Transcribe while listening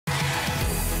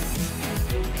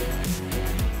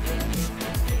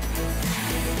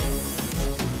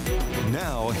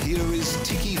Now here is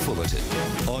Ticky Fullerton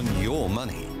on Your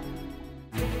Money.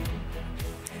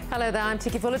 Hello there, I'm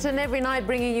Ticky Fullerton, every night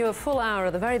bringing you a full hour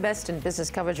of the very best in business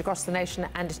coverage across the nation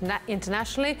and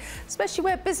internationally, especially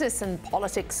where business and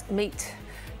politics meet.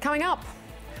 Coming up,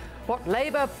 what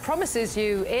Labor promises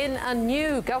you in a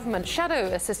new government. Shadow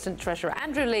Assistant Treasurer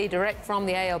Andrew Leigh, direct from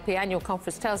the ALP annual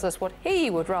conference, tells us what he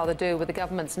would rather do with the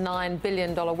government's $9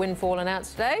 billion windfall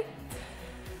announced today.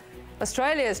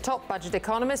 Australia's top budget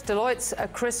economist, Deloitte's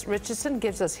Chris Richardson,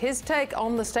 gives us his take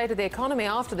on the state of the economy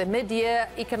after the mid-year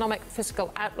economic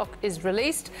fiscal outlook is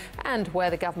released and where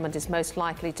the government is most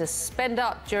likely to spend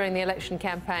up during the election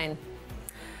campaign.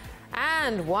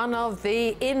 And one of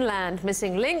the inland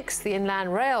missing links, the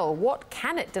Inland Rail. What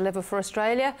can it deliver for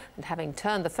Australia? And having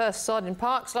turned the first sod in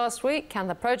Parkes last week, can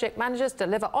the project managers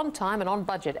deliver on time and on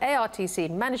budget? ARTC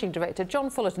Managing Director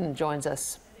John Fullerton joins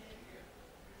us.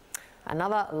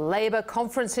 Another Labor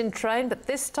conference in train, but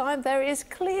this time there is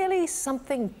clearly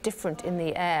something different in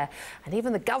the air. And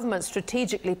even the government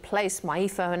strategically placed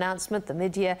MYEFO announcement, the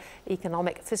mid-year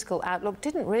economic fiscal outlook,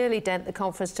 didn't really dent the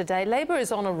conference today. Labor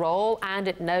is on a roll and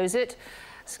it knows it.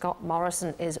 Scott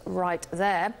Morrison is right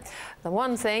there. The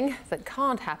one thing that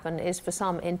can't happen is for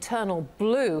some internal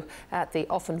blue at the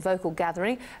often vocal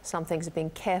gathering. Some things have been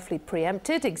carefully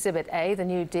preempted. Exhibit A, the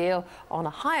new deal on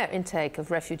a higher intake of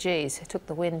refugees. It took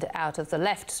the wind out of the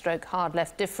left/hard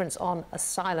left difference on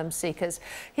asylum seekers.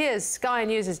 Here's Sky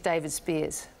News' David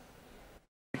Spears.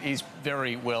 Is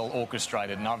very well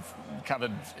orchestrated, and I've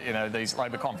covered these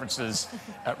Labor conferences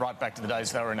right back to the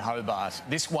days they were in Hobart.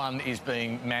 This one is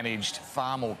being managed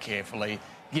far more carefully,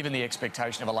 given the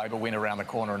expectation of a Labor win around the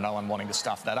corner and no one wanting to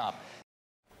stuff that up.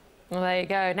 Well, there you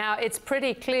go. Now, it's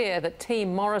pretty clear that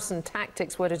Team Morrison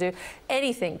tactics were to do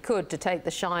anything could to take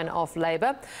the shine off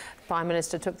Labor. The Prime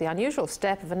Minister took the unusual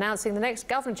step of announcing the next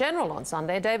Governor-General on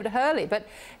Sunday, David Hurley, but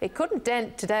it couldn't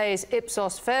dent today's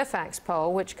Ipsos Fairfax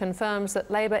poll, which confirms that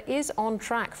Labor is on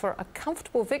track for a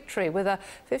comfortable victory with a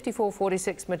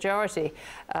 54-46 majority,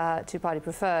 two-party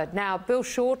preferred. Now, Bill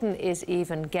Shorten is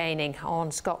even gaining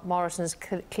on Scott Morrison's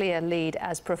clear lead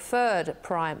as preferred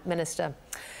Prime Minister.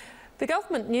 The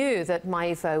government knew that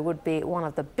MYEFO would be one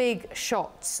of the big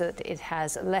shots that it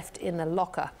has left in the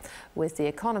locker, with the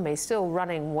economy still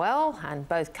running well and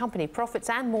both company profits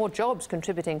and more jobs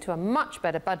contributing to a much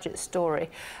better budget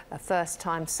story. A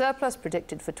first-time surplus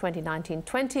predicted for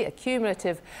 2019-20, a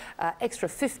cumulative extra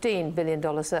 $15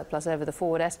 billion surplus over the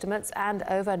forward estimates, and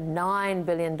over $9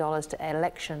 billion to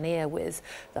electioneer with.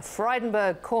 The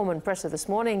Frydenberg-Cormann presser this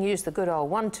morning used the good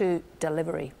old 1-2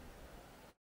 delivery.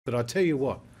 But I tell you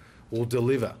what will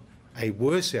deliver a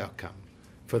worse outcome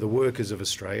for the workers of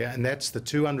Australia, and that's the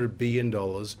 $200 billion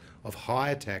of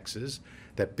higher taxes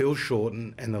that Bill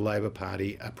Shorten and the Labor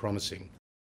Party are promising.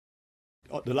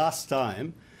 The last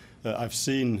time I've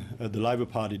seen the Labor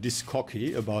Party this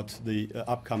cocky about the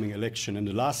upcoming election, and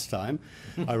the last time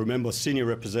I remember senior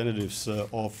representatives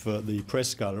of the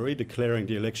press gallery declaring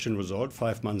the election result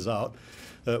 5 months out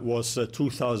was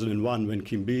 2001, when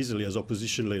Kim Beazley, as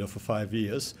opposition leader for 5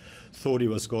 years, thought he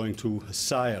was going to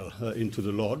sail into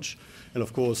the lodge. And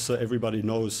of course, everybody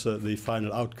knows the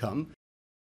final outcome.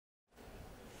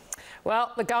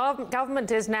 Well, the government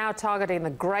is now targeting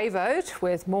the grey vote,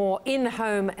 with more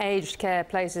in-home aged care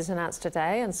places announced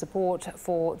today, and support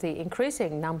for the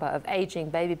increasing number of ageing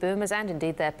baby boomers and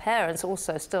indeed their parents,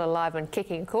 also still alive and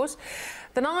kicking, of course.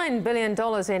 The $9 billion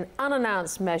in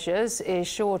unannounced measures is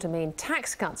sure to mean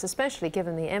tax cuts, especially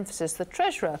given the emphasis the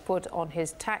Treasurer put on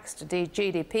his taxed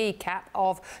GDP cap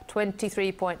of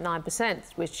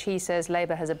 23.9%, which he says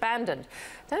Labor has abandoned.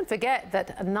 Don't forget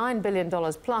that $9 billion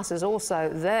plus is also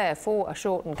there for a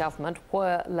shortened government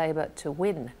were Labor to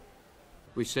win.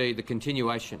 We see the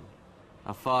continuation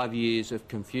of 5 years of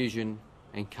confusion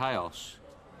and chaos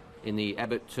in the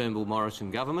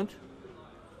Abbott-Turnbull-Morrison government,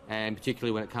 and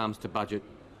particularly when it comes to budget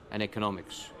and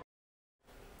economics.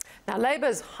 Now,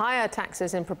 Labor's higher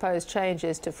taxes in proposed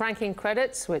changes to franking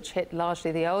credits, which hit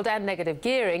largely the old, and negative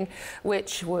gearing,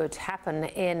 which would happen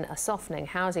in a softening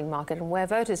housing market, and where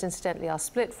voters incidentally are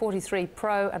split 43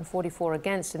 pro and 44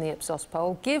 against in the Ipsos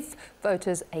poll, give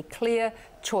voters a clear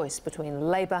choice between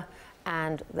Labor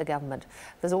and the government.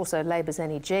 There's also Labor's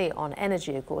NEG on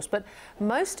energy, of course, but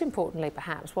most importantly,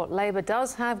 perhaps, what Labor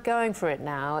does have going for it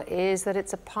now is that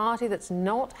it's a party that's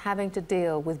not having to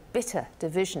deal with bitter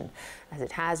division, as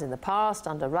it has in the past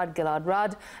under Rudd-Gillard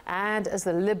Rudd, and as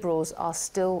the Liberals are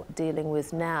still dealing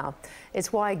with now.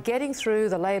 It's why getting through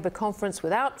the Labor conference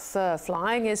without fur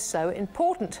flying is so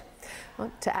important.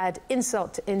 Well, to add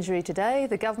insult to injury today,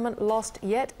 the government lost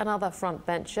yet another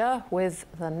frontbencher, with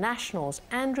the Nationals'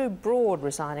 Andrew Broad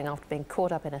resigning after being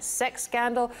caught up in a sex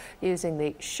scandal using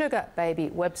the Sugar Baby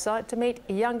website to meet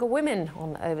younger women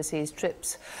on overseas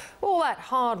trips. All that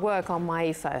hard work on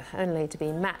MYEFO only to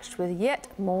be matched with yet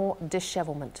more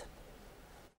dishevelment.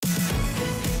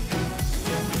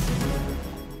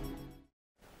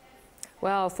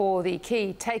 Well, for the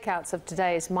key takeouts of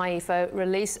today's MYEFO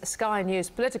release, Sky News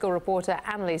political reporter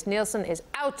Annalise Nielsen is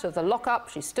out of the lockup.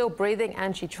 She's still breathing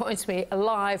and she joins me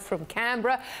live from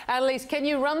Canberra. Annalise, can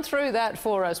you run through that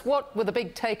for us? What were the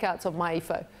big takeouts of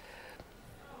MYEFO?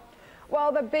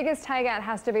 Well, the biggest takeout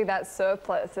has to be that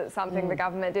surplus. It's something the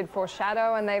government did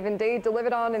foreshadow, and they've indeed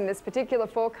delivered on in this particular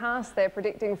forecast. They're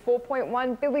predicting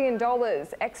 $4.1 billion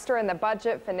extra in the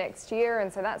budget for next year,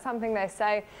 and so that's something they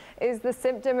say is the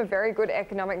symptom of very good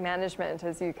economic management.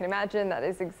 As you can imagine,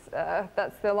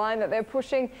 that's the line that they're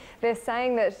pushing. They're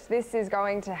saying that this is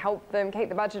going to help them keep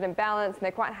the budget in balance, and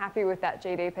they're quite happy with that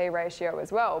GDP ratio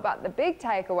as well. But the big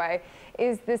takeaway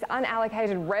is this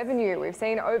unallocated revenue. We've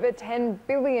seen over $10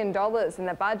 billion, and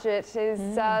the budget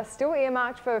is still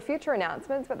earmarked for future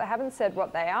announcements, but they haven't said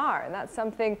what they are, and that's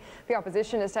something the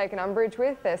opposition has taken umbrage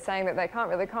with. They're saying that they can't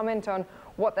really comment on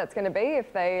what that's going to be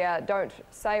if they don't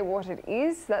say what it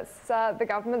is. That's the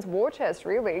government's war chest,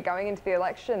 really, going into the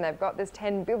election. They've got this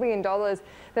 $10 billion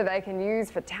that they can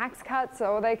use for tax cuts,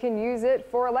 or they can use it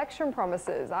for election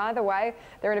promises. Either way,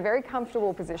 they're in a very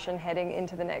comfortable position heading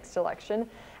into the next election.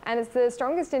 And it's the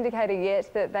strongest indicator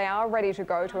yet that they are ready to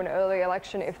go to an early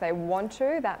election if they want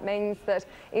to. That means that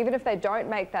even if they don't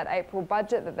make that April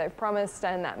budget that they've promised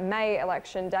and that May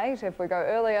election date, if we go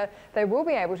earlier, they will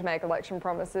be able to make election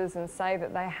promises and say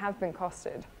that they have been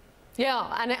costed. Yeah,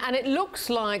 and it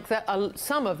looks like that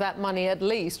some of that money at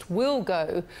least will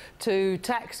go to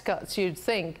tax cuts, you'd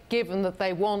think, given that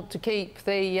they want to keep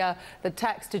the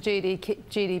tax to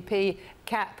GDP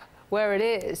cap where it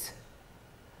is.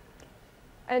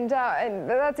 And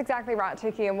that's exactly right,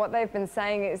 Ticky. And what they've been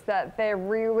saying is that they're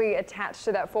really attached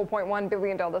to that $4.1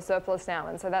 billion surplus now.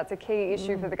 And so that's a key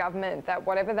issue for the government, that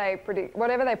whatever they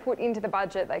put into the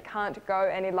budget, they can't go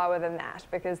any lower than that,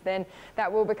 because then that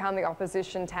will become the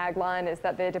opposition tagline, is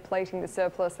that they're depleting the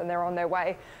surplus and they're on their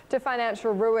way to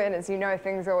financial ruin. As you know,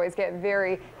 things always get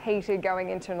very heated going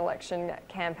into an election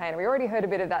campaign. We already heard a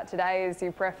bit of that today. As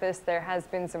you prefaced, there has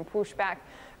been some pushback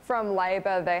from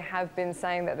Labor. They have been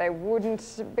saying that they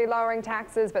wouldn't be lowering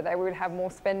taxes, but they would have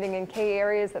more spending in key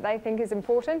areas that they think is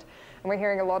important. And we're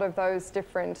hearing a lot of those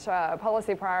different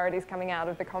policy priorities coming out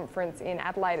of the conference in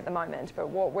Adelaide at the moment. But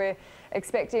what we're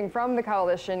expecting from the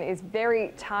coalition is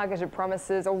very targeted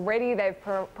promises. Already they've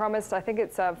promised, I think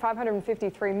it's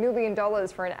 $553 million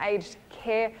for an aged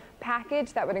care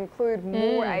package that would include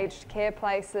more aged care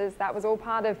places. That was all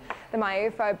part of the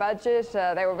MYEFO budget.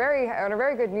 They were on a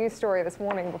very good news story this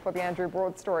morning before the Andrew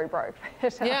Broad story broke.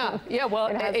 Well,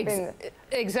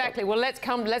 exactly. Well, let's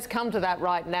come to that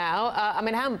right now. I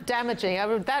mean, how damaging?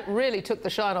 That really took the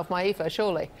shine off MYEFO,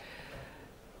 surely.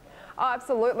 Oh,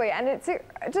 absolutely. And it's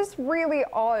just really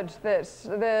odd that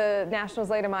the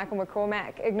Nationals leader, Michael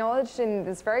McCormack, acknowledged in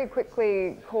this very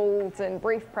quickly called and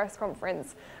brief press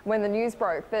conference when the news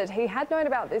broke that he had known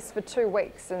about this for 2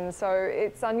 weeks. And so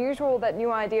it's unusual that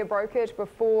New Idea broke it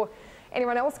before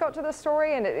anyone else got to the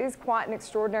story, and it is quite an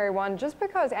extraordinary one, just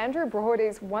because Andrew Broad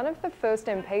is one of the first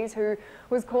MPs who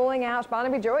was calling out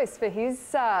Barnaby Joyce for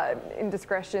his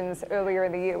indiscretions earlier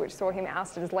in the year, which saw him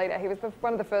ousted as leader. He was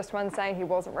one of the first ones saying he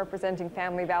wasn't representing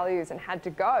family values and had to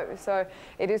go. So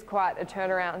it is quite a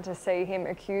turnaround to see him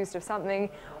accused of something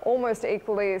almost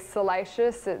equally as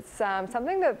salacious. It's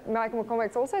something that Michael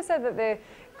McCormack's also said that there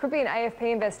could be an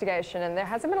AFP investigation, and there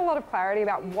hasn't been a lot of clarity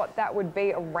about what that would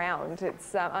be around.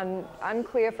 It's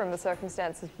unclear from the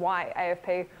circumstances why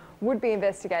AFP would be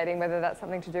investigating, whether that's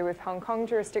something to do with Hong Kong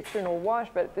jurisdiction or what,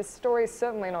 but this story is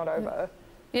certainly not over.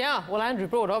 Yeah, well, Andrew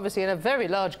Broad obviously in a very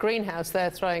large greenhouse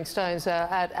there throwing stones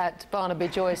at Barnaby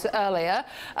Joyce earlier.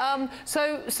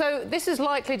 So this is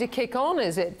likely to kick on,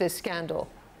 is it, this scandal?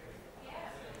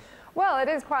 Well, it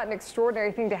is quite an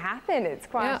extraordinary thing to happen. It's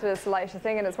quite a salacious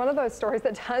thing, and it's one of those stories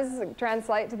that does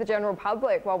translate to the general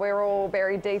public. While we're all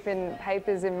very deep in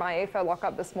papers in MYEFO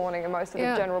lockup this morning, and most of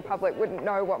the general public wouldn't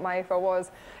know what MYEFO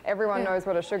was, everyone knows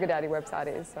what a sugar daddy website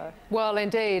is. So. Well,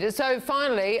 indeed. So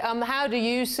finally, how do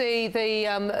you see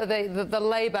the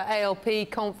Labor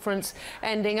ALP conference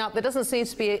ending up? There doesn't seem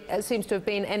to have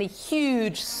been any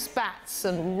huge spats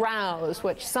and rows,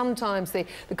 which sometimes the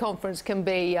conference can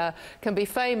be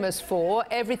famous for.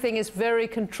 Everything is very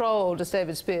controlled, as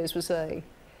David Spears was saying.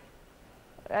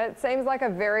 It seems like a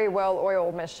very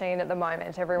well-oiled machine at the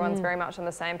moment. Everyone's very much on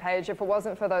the same page. If it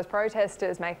wasn't for those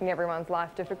protesters making everyone's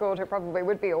life difficult, it probably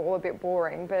would be all a bit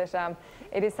boring. But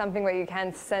it is something where you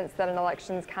can sense that an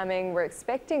election's coming. We're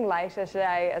expecting later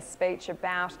today a speech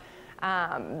about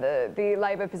the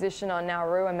Labor position on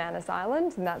Nauru and Manus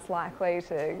Island, and that's likely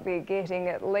to be getting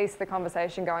at least the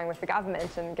conversation going with the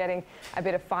government and getting a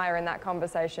bit of fire in that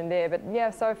conversation there. But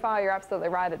yeah, so far you're absolutely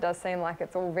right. It does seem like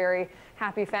it's all very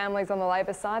happy families on the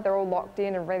Labor side. They're all locked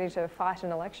in and ready to fight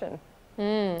an election.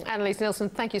 Annalise Nielsen,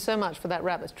 thank you so much for that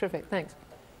wrap. It's terrific. Thanks.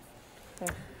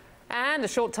 And a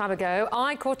short time ago,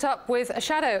 I caught up with a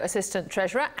Shadow Assistant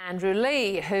Treasurer, Andrew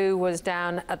Leigh, who was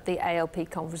down at the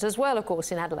ALP conference as well, of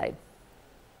course, in Adelaide.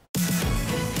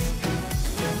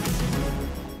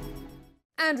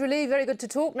 Andrew Leigh, very good to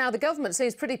talk. Now, the government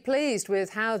seems pretty pleased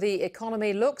with how the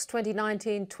economy looks,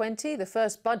 2019-20, the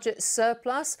first budget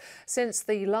surplus since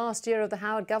the last year of the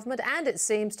Howard government, and it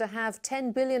seems to have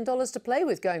 $10 billion to play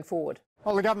with going forward.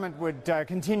 Well, the government would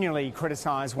continually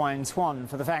criticise Wayne Swan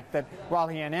for the fact that while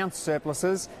he announced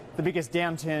surpluses, the biggest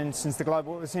downturn since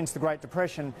the Great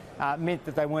Depression meant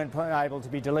that they weren't able to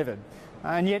be delivered.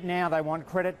 And yet now they want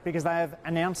credit because they have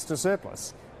announced a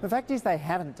surplus. The fact is they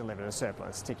haven't delivered a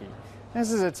surplus, Ticky.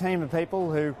 This is a team of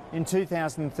people who, in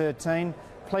 2013,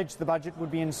 pledged the budget would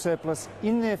be in surplus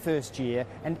in their first year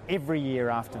and every year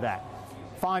after that.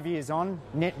 5 years on,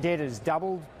 net debt has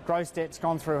doubled, gross debt's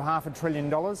gone through $500 billion,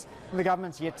 and the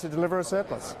government's yet to deliver a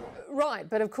surplus. Right,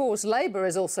 but of course Labor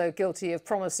is also guilty of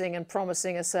promising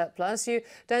a surplus. You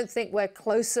don't think we're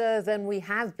closer than we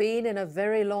have been in a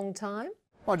very long time?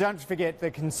 Well, don't forget the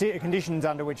conditions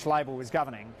under which Labor was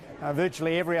governing.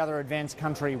 Virtually every other advanced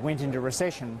country went into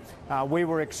recession. We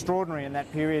were extraordinary in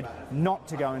that period not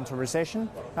to go into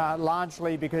recession,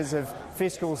 largely because of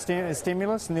fiscal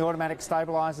stimulus and the automatic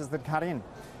stabilisers that cut in.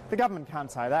 The government can't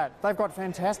say that. They've got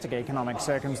fantastic economic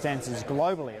circumstances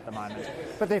globally at the moment,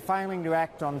 but they're failing to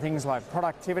act on things like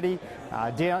productivity,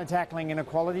 tackling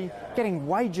inequality, getting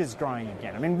wages growing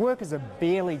again. I mean, workers have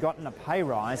barely gotten a pay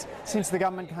rise since the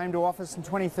government came to office in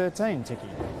 2013, Ticky.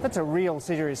 That's a real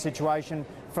serious situation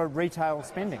for retail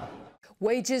spending.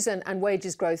 Wages and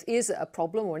wages growth is a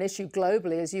problem or an issue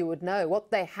globally, as you would know.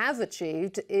 What they have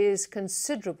achieved is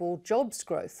considerable jobs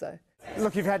growth, though.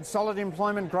 Look, you've had solid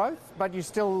employment growth, but you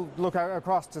still look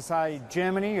across to, say,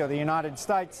 Germany or the United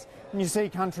States, and you see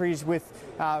countries with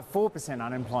 4%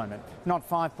 unemployment, not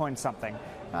 5 point something.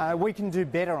 We can do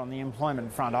better on the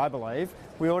employment front, I believe.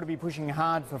 We ought to be pushing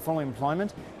hard for full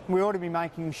employment. We ought to be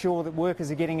making sure that workers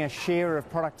are getting a share of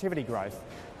productivity growth.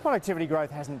 Productivity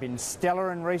growth hasn't been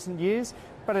stellar in recent years,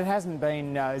 but it hasn't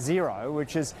been zero,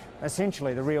 which is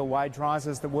essentially the real wage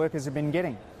rises that workers have been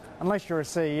getting. Unless you're a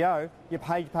CEO, your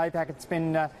pay packet's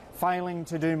been failing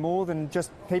to do more than just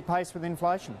keep pace with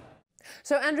inflation.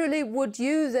 So, Andrew Leigh, would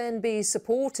you then be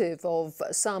supportive of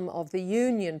some of the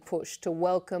union push to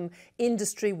welcome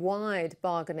industry-wide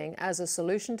bargaining as a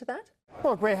solution to that?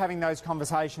 Look, we're having those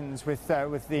conversations with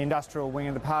the industrial wing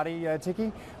of the party,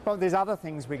 Ticky. But there's other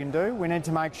things we can do. We need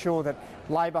to make sure that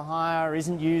labour hire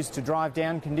isn't used to drive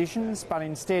down conditions, but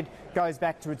instead goes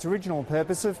back to its original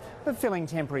purpose of filling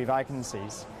temporary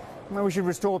vacancies. We should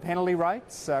restore penalty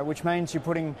rates, which means you're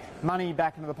putting money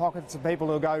back into the pockets of people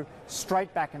who go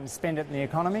straight back and spend it in the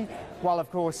economy, while of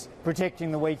course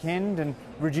protecting the weekend and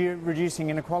reducing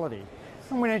inequality.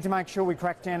 And we need to make sure we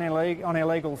crack down on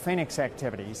illegal Phoenix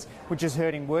activities, which is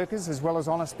hurting workers as well as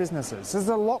honest businesses. There's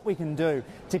a lot we can do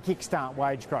to kickstart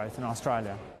wage growth in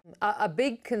Australia. A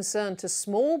big concern to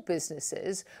small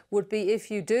businesses would be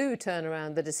if you do turn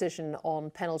around the decision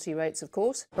on penalty rates, of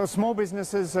course. Well, small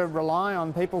businesses rely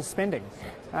on people's spending.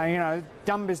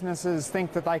 Dumb businesses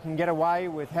think that they can get away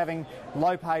with having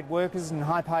low-paid workers and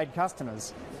high-paid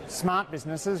customers. Smart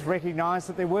businesses recognise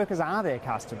that their workers are their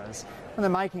customers, and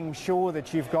they're making sure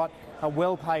that you've got a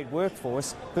well-paid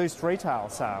workforce boost retail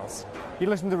sales. You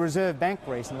listened to the Reserve Bank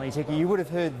recently, Ticky, you would have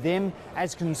heard them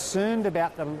as concerned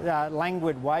about the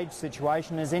languid wage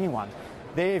situation as anyone.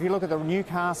 If you look at the new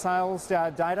car sales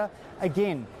data,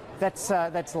 again,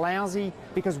 that's lousy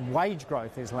because wage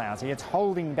growth is lousy. It's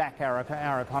holding back our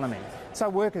economy. So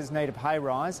workers need a pay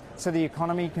rise so the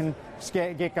economy can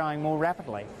get going more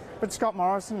rapidly. But Scott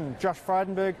Morrison and Josh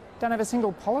Frydenberg don't have a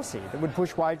single policy that would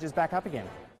push wages back up again.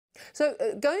 So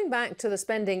going back to the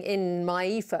spending in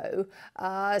MYEFO,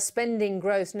 spending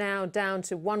growth now down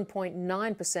to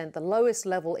 1.9%, the lowest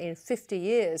level in 50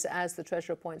 years, as the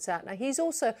Treasurer points out. Now, he's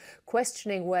also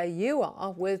questioning where you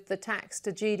are with the tax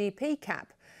to GDP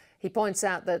cap. He points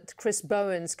out that Chris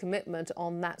Bowen's commitment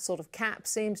on that sort of cap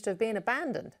seems to have been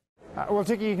abandoned. Well,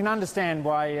 Ticky, you can understand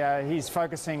why he's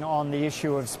focusing on the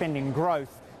issue of spending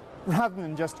growth rather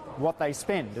than just what they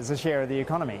spend as a share of the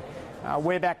economy.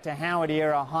 We're back to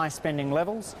Howard-era high spending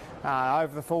levels,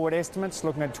 over the forward estimates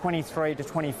looking at 23 to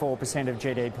 24% of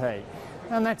GDP.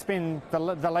 And that's been the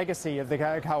legacy of the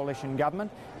coalition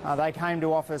government. They came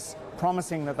to office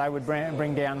promising that they would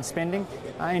bring down spending.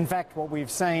 In fact, what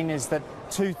we've seen is that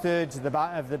 2/3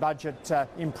 of the budget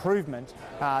improvement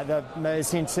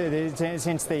since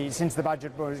the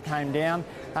budget came down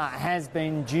has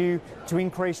been due to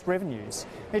increased revenues.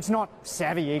 It's not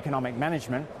savvy economic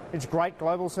management, it's great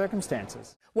global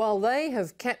circumstances. While they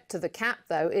have kept to the cap,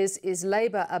 though, is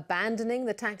Labor abandoning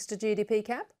the tax to GDP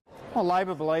cap? Well,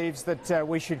 Labor believes that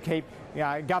we should keep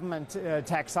government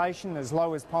taxation as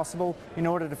low as possible in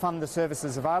order to fund the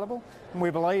services available, and we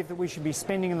believe that we should be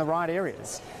spending in the right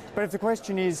areas. But if the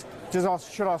question is,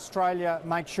 should Australia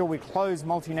make sure we close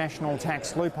multinational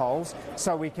tax loopholes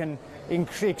so we can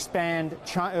expand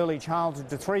early childhood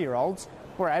to 3-year-olds,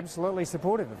 we're absolutely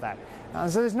supportive of that.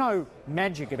 So there's no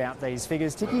magic about these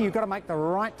figures, Ticky. You've got to make the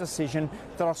right decision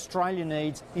that Australia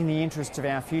needs in the interests of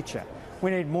our future. We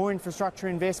need more infrastructure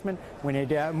investment. We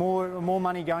need more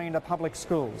money going into public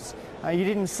schools. You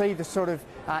didn't see the sort of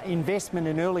investment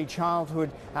in early childhood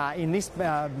in this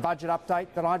budget update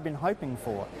that I'd been hoping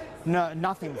for. No,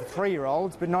 nothing for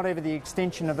 3-year-olds, but not even the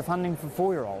extension of the funding for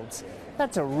 4-year-olds.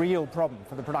 That's a real problem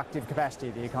for the productive capacity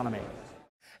of the economy.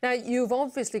 Now, you've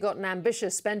obviously got an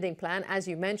ambitious spending plan, as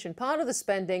you mentioned. Part of the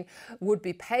spending would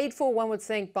be paid for, one would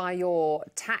think, by your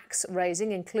tax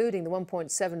raising, including the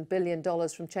 $1.7 billion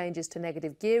from changes to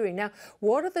negative gearing. Now,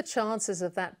 what are the chances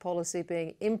of that policy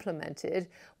being implemented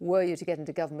were you to get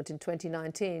into government in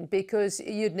 2019? Because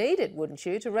you'd need it, wouldn't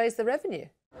you, to raise the revenue?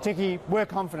 Ticky, we're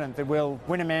confident that we'll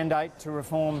win a mandate to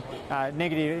reform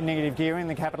negative gearing,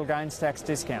 the capital gains tax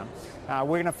discount. We're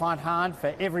going to fight hard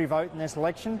for every vote in this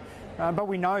election. But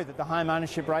we know that the home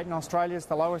ownership rate in Australia is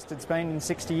the lowest it's been in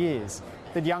 60 years,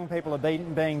 that young people are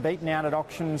being beaten out at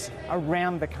auctions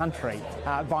around the country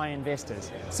by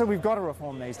investors. So we've got to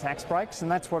reform these tax breaks, and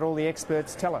that's what all the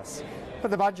experts tell us. But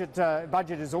the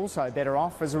budget is also better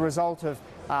off as a result of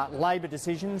Labor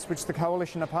decisions which the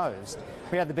coalition opposed.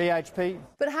 We had the BHP.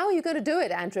 But how are you going to do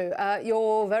it, Andrew?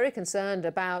 You're very concerned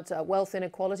about wealth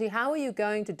inequality. How are you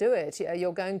going to do it?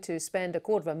 You're going to spend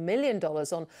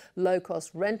 $250,000 on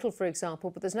low-cost rental, for example,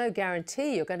 but there's no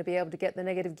guarantee you're going to be able to get the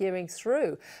negative gearing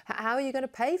through. How are you going to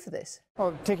pay for this?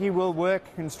 Well, Ticky, will work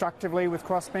constructively with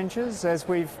crossbenchers as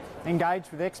we've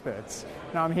engaged with experts.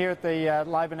 Now, I'm here at the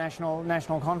Labor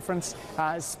National Conference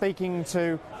speaking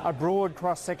to a broad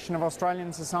cross-section of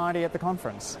Australian society at the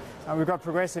conference. We've got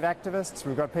progressive activists,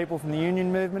 we've got people from the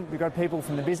union movement, we've got people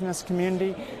from the business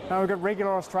community, we've got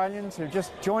regular Australians who've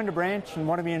just joined a branch and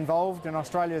want to be involved in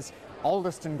Australia's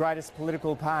oldest and greatest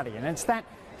political party. And it's that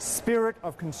spirit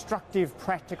of constructive,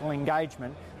 practical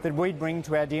engagement that we bring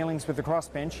to our dealings with the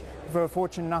crossbench if we're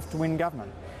fortunate enough to win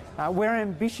government. We're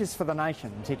ambitious for the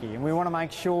nation, Ticky, and we want to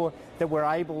make sure that we're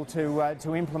able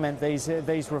to implement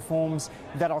these reforms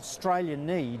that Australia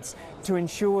needs to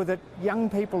ensure that young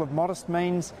people of modest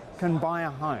means can buy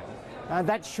a home.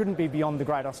 That shouldn't be beyond the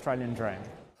great Australian dream.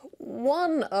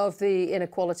 One of the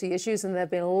inequality issues, and there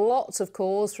have been lots of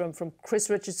calls from Chris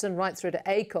Richardson right through to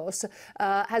ACOS,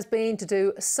 has been to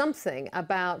do something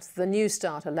about the New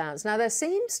Start allowance. Now, there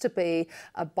seems to be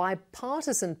a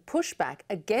bipartisan pushback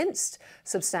against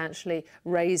substantially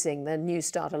raising the New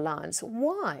Start allowance.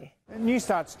 Why? New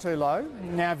Start's too low.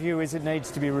 And our view is it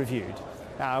needs to be reviewed.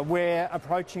 We're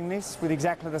approaching this with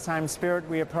exactly the same spirit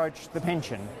we approached the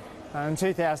pension. In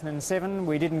 2007,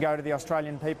 we didn't go to the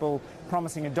Australian people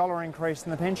promising $1 increase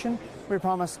in the pension. We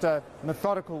promised a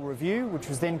methodical review, which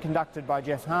was then conducted by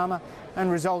Jeff Harmer, and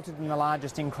resulted in the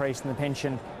largest increase in the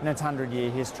pension in its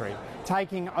 100-year history,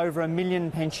 taking over 1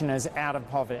 million pensioners out of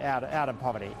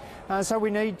poverty. So we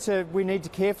need to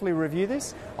carefully review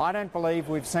this. I don't believe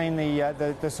we've seen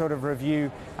the sort of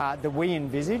review that we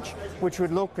envisage, which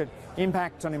would look at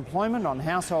impact on employment, on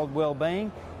household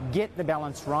well-being, get the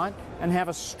balance right, and have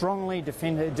a strongly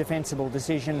defensible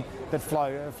decision that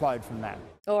flowed from that.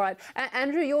 All right.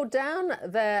 Andrew, you're down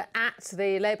there at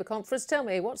the Labor conference. Tell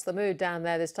me, what's the mood down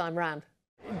there this time round?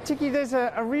 Ticky, there's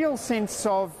a real sense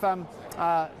of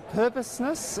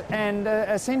purposeness and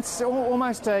a sense,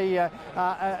 almost a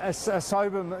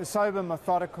sober,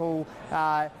 methodical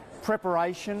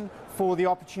preparation for the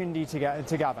opportunity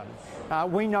to govern.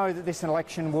 We know that this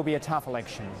election will be a tough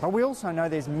election, but we also know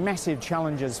there's massive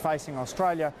challenges facing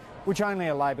Australia which only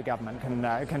a Labor government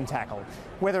can tackle.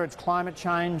 Whether it's climate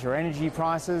change or energy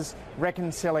prices,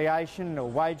 reconciliation or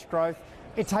wage growth,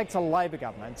 It takes a Labor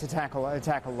government to tackle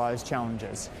those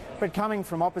challenges. But coming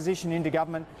from opposition into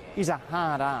government is a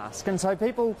hard ask. And so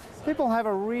people have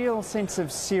a real sense of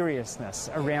seriousness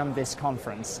around this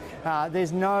conference.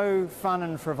 There's no fun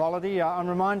and frivolity. I'm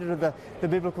reminded of the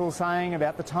biblical saying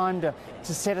about the time to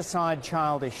set aside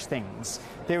childish things.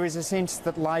 There is a sense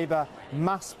that Labor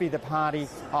must be the party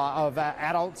of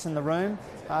adults in the room,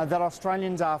 that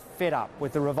Australians are fed up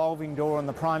with the revolving door in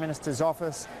the Prime Minister's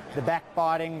office, the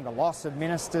backbiting, the loss of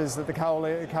ministers that the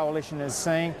coalition is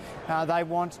seeing. They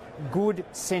want good,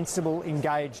 sensible,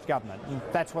 engaged government. And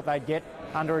that's what they'd get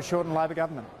under a shortened Labor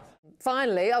government.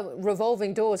 Finally,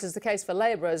 revolving doors is the case for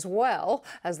Labor as well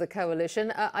as the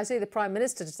coalition. I see the Prime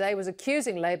Minister today was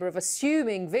accusing Labor of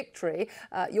assuming victory.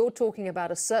 You're talking about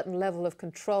a certain level of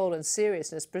control and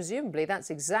seriousness. Presumably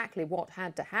that's exactly what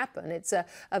had to happen. It's a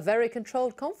very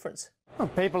controlled conference. Well,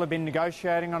 people have been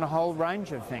negotiating on a whole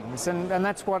range of things, and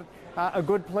that's what a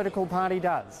good political party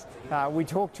does. We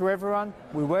talk to everyone,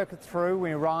 we work it through,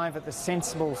 we arrive at the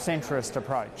sensible centrist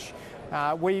approach.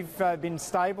 We've been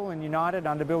stable and united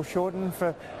under Bill Shorten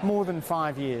for more than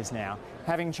 5 years now,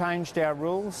 having changed our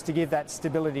rules to give that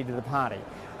stability to the party.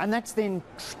 And that's then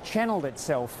channelled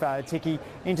itself, Ticky,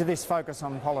 into this focus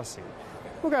on policy.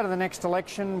 We'll go to the next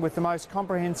election with the most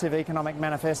comprehensive economic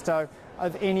manifesto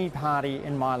of any party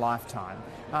in my lifetime.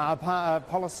 A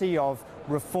policy of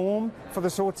reform for the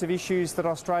sorts of issues that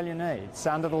Australia needs,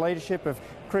 under the leadership of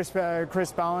Chris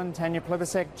Bowen, Tanya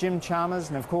Plibersek, Jim Chalmers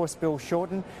and of course Bill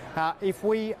Shorten. If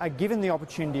we are given the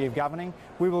opportunity of governing,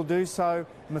 we will do so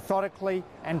methodically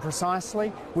and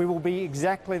precisely. We will be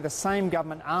exactly the same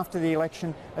government after the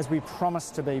election as we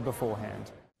promised to be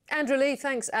beforehand. Andrew Leigh,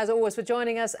 thanks as always for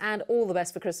joining us, and all the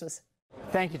best for Christmas.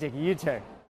 Thank you, Ticky. You too.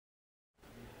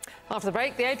 After the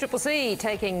break, the ACCC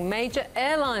taking major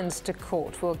airlines to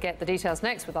court. We'll get the details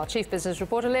next with our Chief Business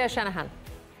Reporter, Leo Shanahan.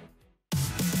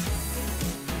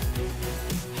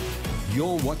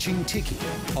 You're watching Ticky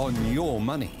on Your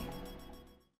Money.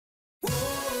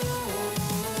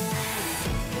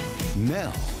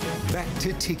 Now, back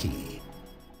to Ticky.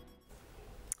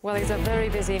 Well, he's a very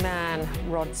busy man,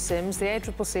 Rod Sims. The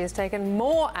ACCC has taken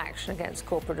more action against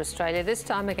corporate Australia, this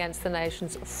time against the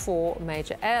nation's 4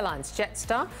 major airlines.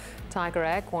 Jetstar, Tiger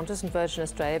Air, Qantas and Virgin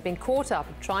Australia have been caught up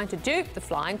in trying to dupe the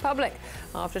flying public.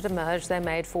 After it emerged, they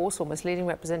made false or misleading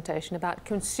representation about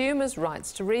consumers'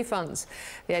 rights to refunds.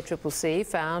 The ACCC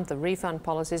found the refund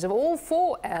policies of all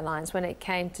 4 airlines when it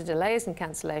came to delays and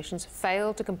cancellations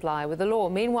failed to comply with the law.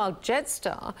 Meanwhile,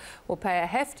 Jetstar will pay a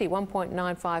hefty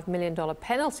 $1.95 million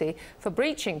penalty for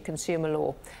breaching consumer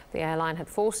law. The airline had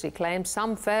falsely claimed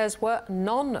some fares were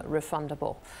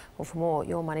non-refundable. Well, for more,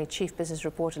 Your Money Chief Business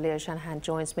Reporter Leo Shanahan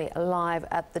joins me live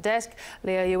at the desk.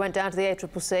 Leo, you went down to the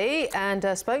ACCC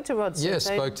and spoke to Rod Sims. Yes,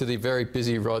 spoke to the very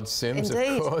busy Rod Sims,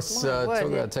 Indeed. of course.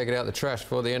 Talking about taking out the trash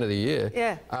before the end of the year.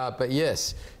 Yeah. But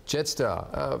yes,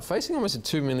 Jetstar facing almost a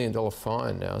 $2 million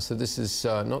fine now, so this is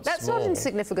not small. That's not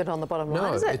insignificant on the bottom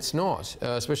line, is it? No, it's not,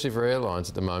 especially for airlines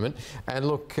at the moment. And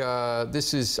look,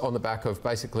 this is on the back of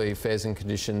basically fares and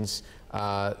conditions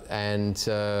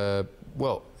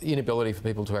well, inability for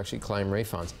people to actually claim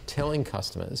refunds, telling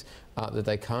customers that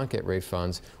they can't get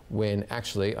refunds when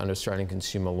actually, under Australian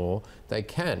consumer law, they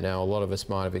can. Now, a lot of us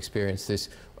might have experienced this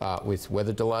with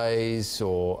weather delays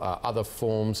or other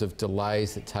forms of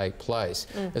delays that take place,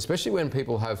 especially when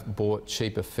people have bought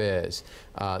cheaper fares.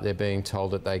 They're being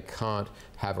told that they can't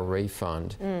have a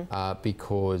refund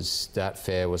because that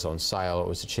fare was on sale, or it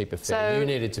was a cheaper fare. So, you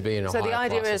needed to be in a higher So the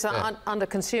idea is under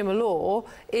consumer law,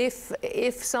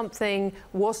 if something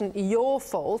wasn't your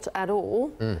fault at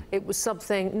all, it was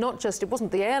something, not just, it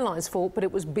wasn't the airline's fault, but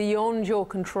it was beyond your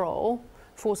control,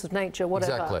 force of nature,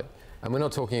 whatever. Exactly. And we're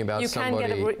not talking about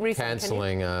somebody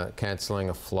cancelling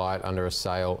a flight under a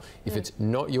sale. If it's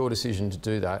not your decision to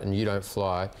do that and you don't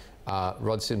fly,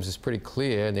 Rod Sims is pretty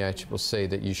clear in the ACCC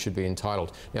that you should be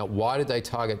entitled. Now, why did they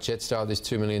target Jetstar with this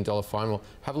 $2 million fine? Well,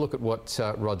 have a look at what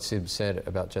Rod Sims said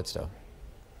about Jetstar.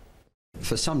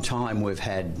 For some time, we've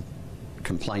had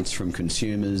complaints from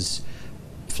consumers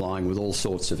flying with all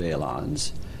sorts of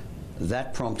airlines.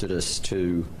 That prompted us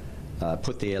to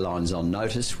put the airlines on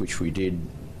notice, which we did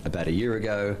about a year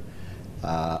ago.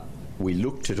 We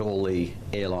looked at all the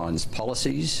airlines'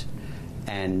 policies,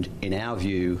 and in our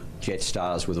view,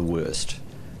 Jetstar's were the worst.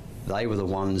 They were the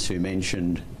ones who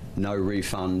mentioned no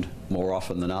refund more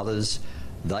often than others.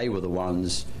 They were the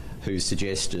ones who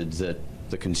suggested that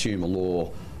the consumer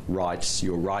law rights,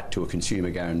 your right to a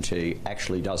consumer guarantee,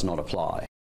 actually does not apply.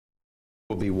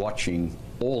 We'll be watching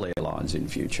all airlines in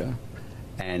future,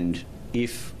 and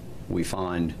if we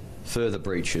find further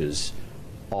breaches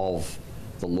of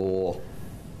the law,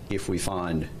 if we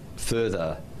find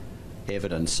further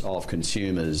evidence of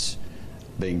consumers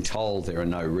being told there are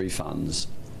no refunds,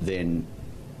 then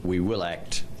we will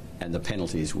act and the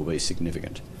penalties will be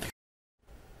significant.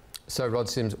 So Rod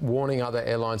Sims warning other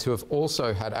airlines who have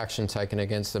also had action taken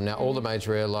against them. Now, all the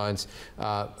major airlines,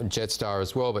 Jetstar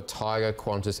as well, but Tiger,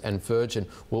 Qantas and Virgin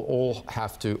will all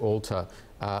have to alter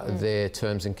their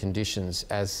terms and conditions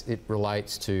as it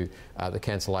relates to the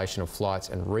cancellation of flights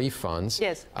and refunds.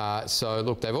 Yes. So,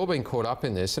 look, they've all been caught up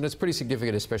in this, and it's pretty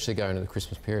significant, especially going into the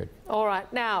Christmas period. All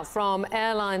right, now from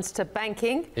airlines to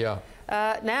banking. Yeah.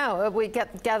 Now we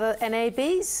gather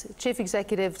NAB's chief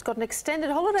executive's got an extended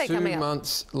holiday coming up. 2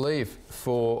 months leave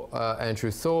for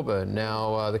Andrew Thorburn.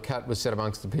 Now the cat was set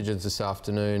amongst the pigeons this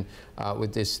afternoon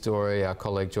with this story. Our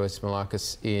colleague Joyce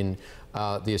Malakis in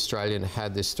The Australian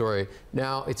had this story.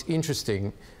 Now it's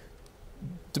interesting.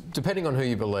 Depending on who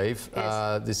you believe,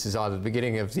 yes. This is either the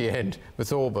beginning of the end for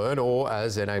Thorburn, or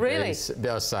as NAB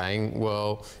are saying,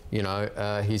 well, you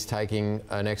know, he's taking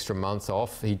an extra month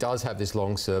off. He does have this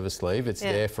long service leave. It's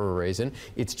there for a reason.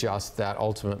 It's just that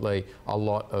ultimately a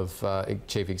lot of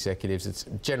chief executives, it's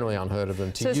generally unheard of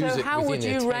them to use it within their tenure. So how would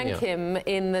you rank him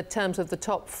in the terms of the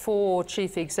top 4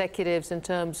 chief executives in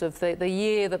terms of the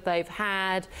year that they've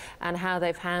had and how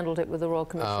they've handled it with the Royal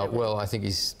Commission? Well, I think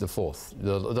he's the 4th,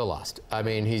 the last. I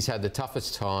mean, he's had the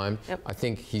toughest time. Yep. I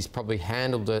think he's probably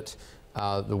handled it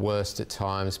the worst at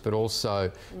times, but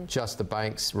also just the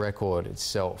bank's record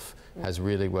itself has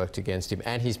really worked against him,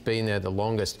 and he's been there the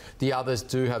longest. The others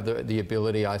do have the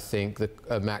ability, I think,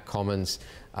 Matt Commons,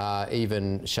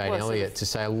 even Shane Elliott, to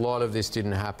say a lot of this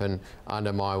didn't happen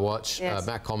under my watch. Yes.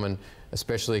 Matt Common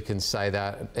especially can say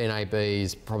that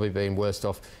NAB's probably been worse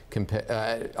off,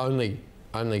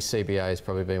 only CBA has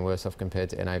probably been worse off compared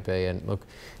to NAB. And look,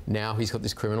 now he's got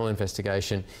this criminal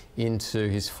investigation into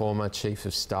his former chief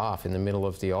of staff in the middle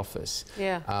of the office.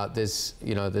 Yeah. There's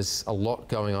a lot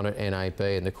going on at NAB,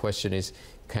 and the question is,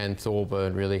 can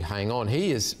Thorburn really hang on?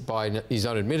 He is, by his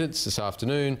own admittance this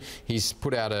afternoon, he's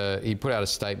put out a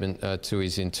statement to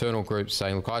his internal group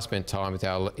saying, look, I spent time with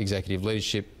our executive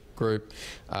leadership group,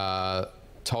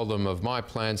 told them of my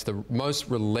plans, the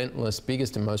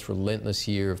biggest and most relentless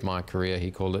year of my career, he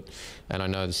called it. And I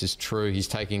know this is true. He's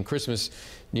taking Christmas,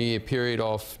 New Year period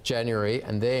off January,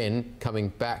 and then coming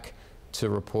back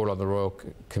to report on the Royal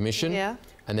Commission,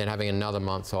 and then having another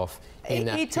month off in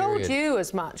that period. He told you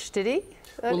as much, did he?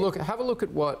 Well, look, have a look at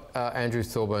what Andrew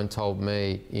Thorburn told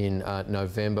me in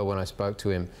November when I spoke to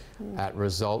him at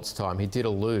results time. He did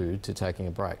allude to taking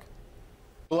a break.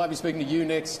 Will I be speaking to you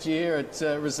next year at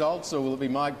results, or will it be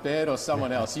Mike Baird or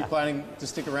someone else? Are you planning to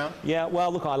stick around? Yeah, well,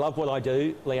 look, I love what I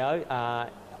do, Leo.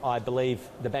 I believe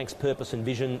the bank's purpose and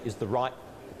vision is the right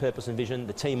purpose and vision.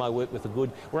 The team I work with are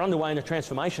good. We're underway in a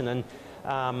transformation,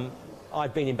 and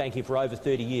I've been in banking for over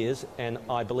 30 years, and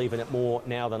I believe in it more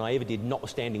now than I ever did,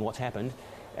 notwithstanding what's happened.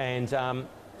 And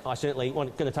I certainly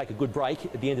going to take a good break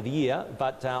at the end of the year,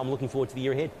 but I'm looking forward to the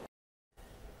year ahead.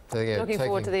 So, looking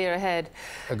forward to the year ahead.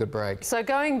 A good break. So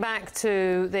going back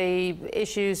to the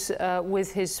issues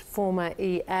with his former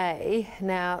EA,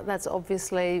 now that's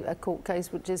obviously a court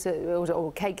case which is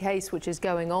or a case which is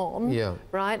going on. Yeah.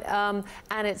 Right.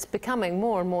 And it's becoming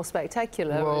more and more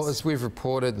spectacular. Well, as we've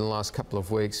reported in the last couple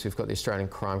of weeks, we've got the Australian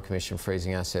Crime Commission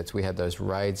freezing assets. We had those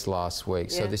raids last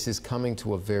week, so this is coming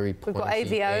to a very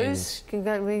pointy end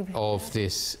of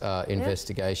this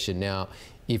investigation now.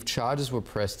 If charges were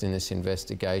pressed in this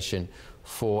investigation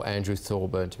for Andrew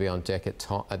Thorburn to be on deck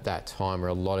at that time, where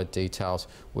a lot of details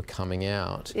were coming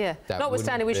out. Yeah.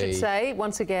 Notwithstanding, we should say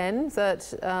once again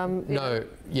that no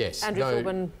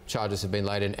Thorburn charges have been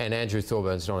laid, and Andrew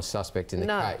Thorburn is not a suspect in the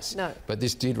case. No. But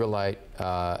this did relate,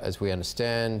 as we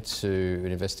understand, to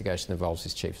an investigation that involves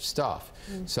his chief of staff.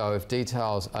 So if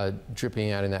details are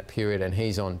dripping out in that period and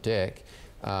he's on deck,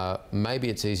 maybe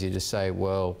it's easier to say,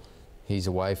 well, he's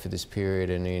away for this period,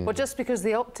 and well, just because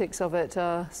the optics of it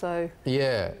are so.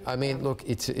 Yeah, I mean, look,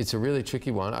 it's a really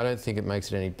tricky one. I don't think it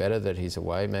makes it any better that he's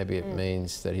away. Maybe it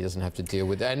means that he doesn't have to deal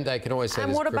with it, and they can always say.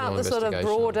 And what about the sort of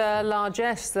broader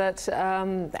largesse that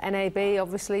NAB?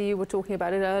 Obviously, you were talking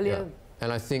about it earlier. Yeah.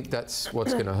 And I think that's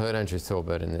what's going to hurt Andrew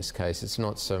Thorburn in this case. It's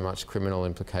not so much criminal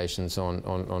implications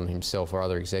on himself or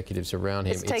other executives around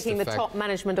him. It's taking the top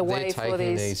management away for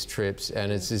these trips,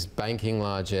 and it's this banking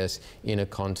largesse in a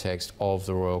context of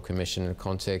the Royal Commission, in a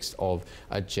context of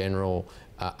a general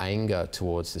anger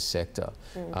towards the sector.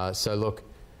 So look,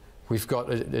 we've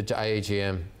got an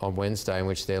AEGM on Wednesday in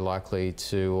which they're likely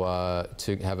to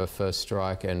have a first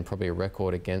strike and probably a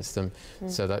record against them.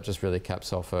 So that just really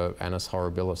caps off a annus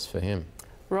horribilis for him.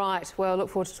 Right. Well, look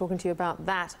forward to talking to you about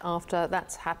that after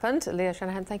that's happened. Leo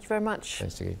Shanahan, thank you very much.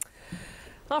 Thanks, Ticky.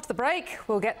 After the break,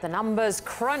 we'll get the numbers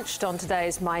crunched on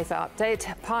today's MYEFO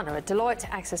update. Partner at Deloitte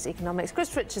Access Economics,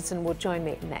 Chris Richardson, will join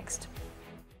me next.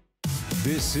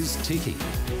 This is Ticky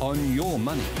on Your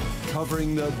Money,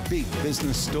 covering the big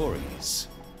business stories.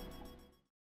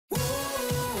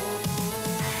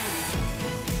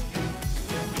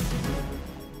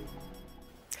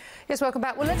 Yes, welcome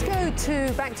back. Well, let's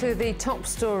go back to the top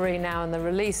story now and the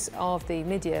release of the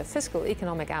mid-year fiscal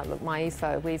economic outlook,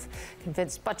 MYEFO. We've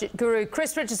convinced budget guru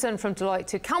Chris Richardson from Deloitte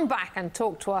to come back and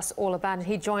talk to us all about it.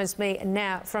 He joins me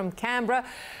now from Canberra.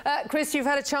 Chris, you've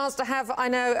had a chance to have, I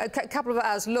know, a couple of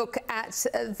hours look at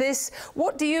this.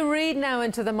 What do you read now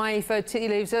into the MYEFO tea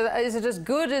leaves? Is it as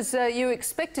good as you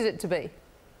expected it to be?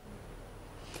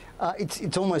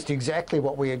 It's almost exactly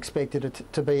what we expected it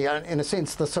to be. In a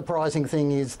sense, the surprising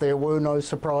thing is there were no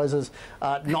surprises,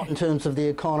 not in terms of the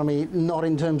economy, not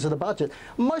in terms of the budget.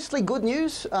 Mostly good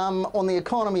news. On the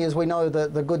economy, as we know,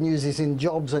 the good news is in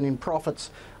jobs and in profits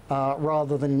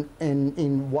rather than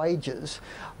in wages.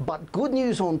 But good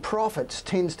news on profits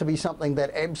tends to be something that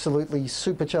absolutely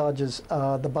supercharges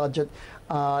the budget.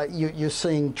 You're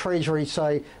seeing Treasury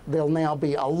say there'll now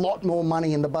be a lot more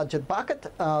money in the budget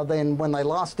bucket than when they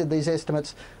last did these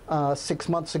estimates 6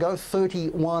 months ago,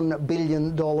 $31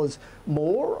 billion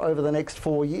more over the next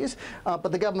 4 years.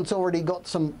 But the government's already got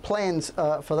some plans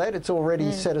for that. It's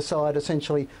already set aside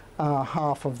essentially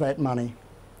half of that money.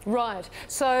 Right.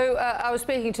 So I was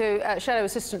speaking to Shadow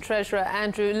Assistant Treasurer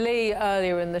Andrew Leigh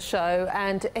earlier in the show,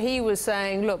 and he was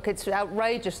saying, look, it's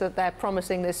outrageous that they're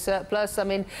promising this surplus. I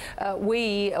mean,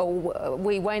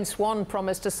 Wayne Swan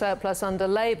promised a surplus under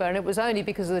Labor, and it was only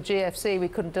because of the GFC we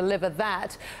couldn't deliver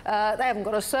that. They haven't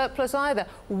got a surplus either.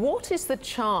 What is the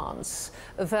chance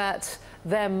that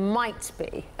there might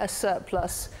be a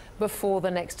surplus before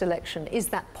the next election? Is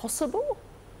that possible?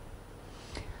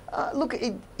 Look,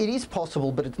 it is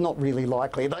possible, but it's not really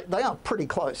likely. They are pretty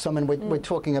close. I mean, we're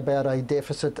talking about a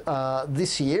deficit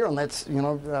this year, and that's, you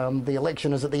know, the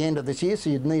election is at the end of this year, so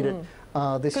you'd need it this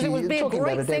year. Because it would be a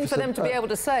great thing for them to be able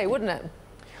to say, wouldn't it?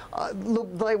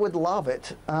 Look, they would love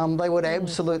it. They would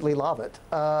absolutely love it.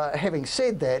 Having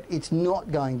said that, it's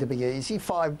not going to be easy.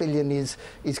 $5 billion is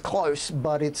close,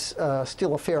 but it's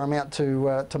still a fair amount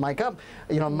to make up.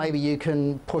 You know, maybe you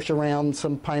can push around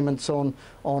some payments on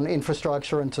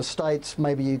infrastructure and to states.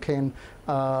 Maybe you can,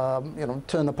 you know,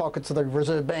 turn the pockets of the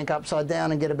Reserve Bank upside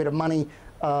down and get a bit of money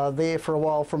there for a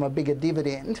while from a bigger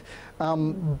dividend.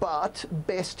 But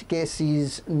best guess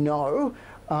is no.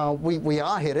 We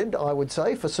are headed, I would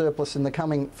say, for surplus in the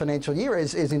coming financial year,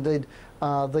 as indeed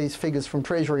these figures from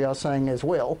Treasury are saying as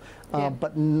well,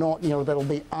 but not, you know, that'll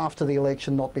be after the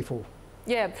election, not before.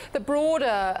 Yeah, the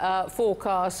broader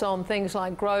forecasts on things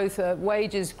like growth,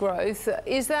 wages growth,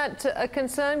 is that a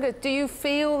concern? Do you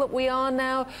feel that we are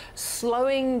now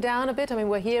slowing down a bit? I mean,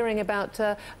 we're hearing about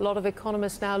a lot of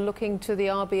economists now looking to the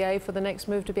RBA for the next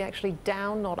move to be actually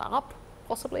down, not up,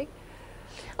 possibly?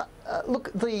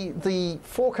 Look, the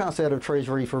forecasts out of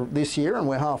Treasury for this year, and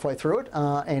we're halfway through it,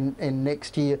 and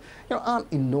next year, you know,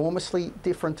 aren't enormously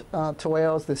different to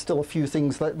ours. There's still a few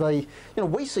things that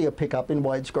we see a pickup in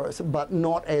wage growth, but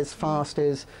not as fast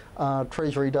as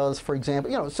Treasury does, for example.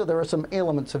 You know, so there are some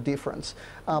elements of difference,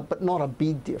 but not a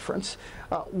big difference.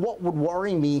 What would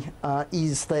worry me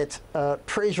is that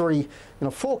Treasury, you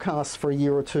know, forecasts for a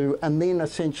year or two and then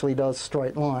essentially does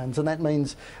straight lines, and that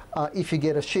means if you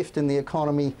get a shift in the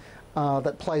economy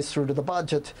that plays through to the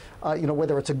budget, you know,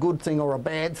 whether it's a good thing or a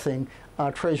bad thing,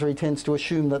 Treasury tends to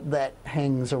assume that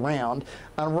hangs around.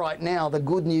 And right now, the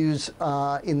good news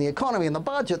in the economy and the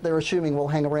budget, they're assuming will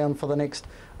hang around for the next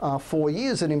 4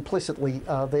 years and implicitly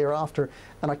thereafter.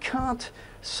 And I can't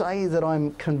say that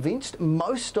I'm convinced.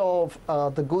 Most of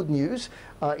the good news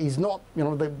is not, you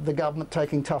know, the government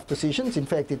taking tough decisions. In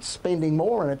fact, it's spending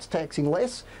more and it's taxing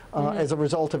less as a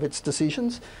result of its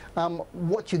decisions.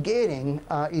 What you're getting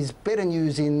is better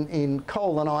news in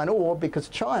coal and iron ore, because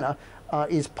China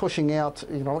is pushing out,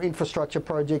 you know, infrastructure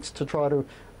projects to try to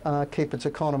keep its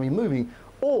economy moving.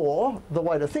 Or the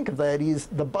way to think of that is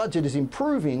the budget is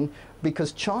improving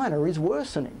because China is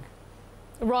worsening.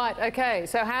 Right, okay.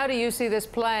 So how do you see this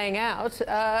playing out,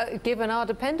 given our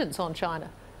dependence on China?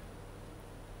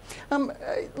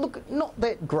 Look, not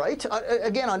that great.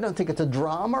 Again, I don't think it's a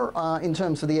drama in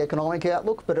terms of the economic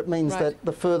outlook, but it means that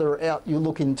the further out you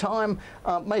look in time,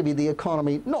 maybe the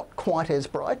economy not quite as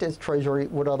bright as Treasury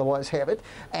would otherwise have it.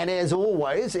 And as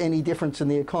always, any difference in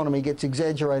the economy gets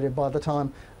exaggerated by the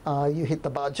time you hit the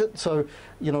budget. So,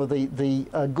 you know,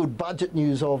 the good budget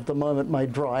news of the moment may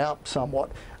dry up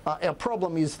somewhat. Our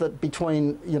problem is that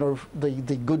between, you know,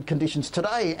 the good conditions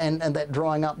today and that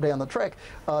drying up down the track,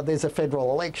 there's a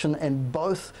federal election, and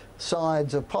both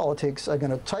sides of politics are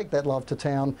going to take that love to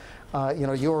town. You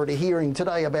know, you're already hearing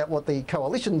today about what the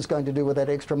coalition's going to do with that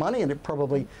extra money, and it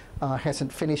probably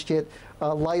hasn't finished yet.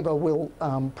 Labor will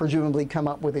presumably come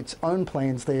up with its own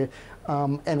plans there,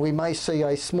 and we may see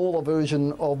a smaller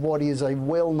version of what is a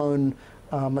well-known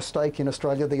mistake in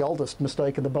Australia, the oldest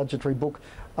mistake in the budgetary book,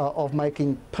 of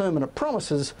making permanent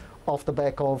promises off the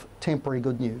back of temporary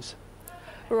good news.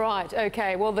 Right,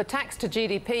 OK. Well, the tax to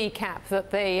GDP cap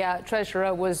that the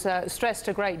Treasurer was stressed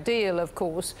a great deal, of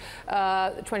course,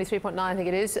 23.9 I think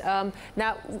it is.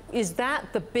 Now, is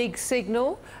that the big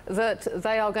signal that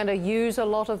they are going to use a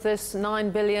lot of this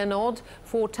 $9 billion odd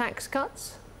for tax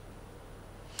cuts?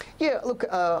 Yeah, look,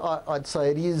 I'd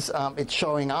say it is. It's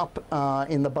showing up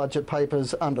in the budget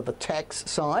papers under the tax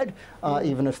side,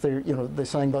 even if they're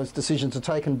saying those decisions are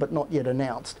taken but not yet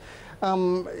announced.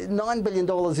 $9 billion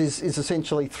is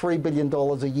essentially $3 billion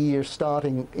a year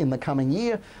starting in the coming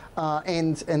year,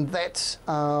 and that's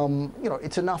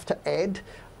it's enough to add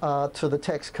to the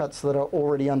tax cuts that are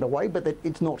already underway, but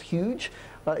it's not huge.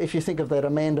 If you think of that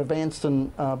Amanda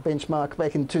Vanston benchmark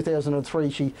back in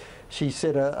 2003, she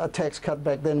said a tax cut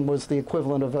back then was the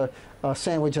equivalent of a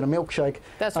sandwich and a milkshake.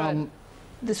 That's right.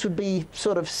 This would be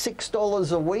sort of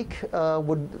 $6 a week.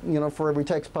 For every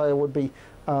taxpayer would be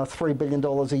 $3 billion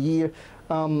a year.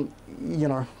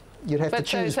 You'd have to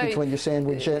choose between your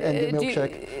sandwich and your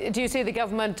milkshake. Do you see the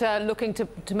government looking to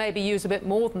maybe use a bit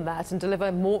more than that and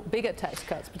deliver bigger tax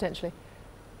cuts potentially?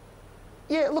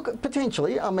 Yeah, look,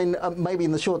 potentially. I mean, maybe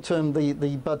in the short term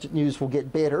the budget news will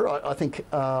get better. I think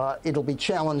it'll be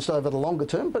challenged over the longer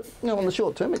term, but in the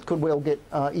short term it could well get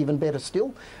even better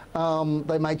still.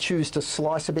 They may choose to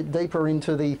slice a bit deeper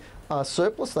into the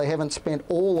surplus. They haven't spent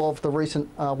all of the recent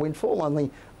windfall, only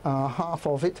half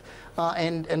of it.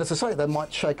 And as I say, they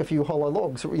might shake a few hollow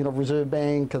logs, Reserve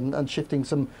Bank and shifting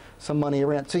some money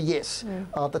around. So yes,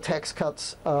 the tax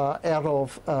cuts out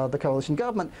of the coalition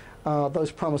government,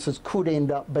 those promises could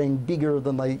end up being bigger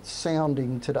than they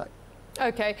sounding today.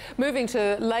 OK, moving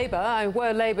to Labor.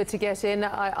 Were Labor to get in,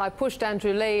 I pushed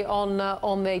Andrew Leigh on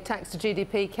the tax to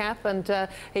GDP cap, and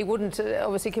he wouldn't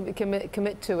obviously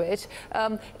commit to it.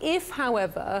 If,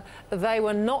 however, they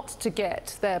were not to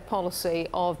get their policy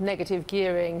of negative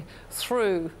gearing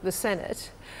through the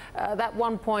Senate, that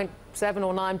 1.7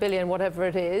 or 9 billion, whatever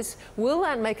it is, will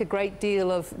that make a great deal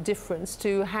of difference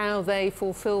to how they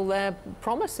fulfil their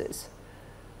promises?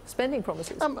 Spending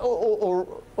promises.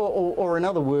 Or in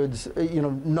other words,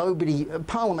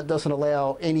 Parliament doesn't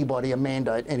allow anybody a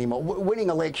mandate anymore. Winning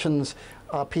elections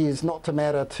appears not to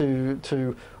matter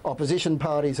to opposition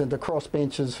parties and to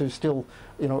crossbenchers who still,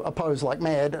 oppose like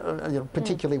mad,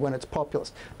 particularly when it's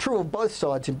populist. True of both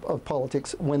sides of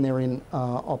politics when they're in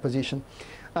opposition.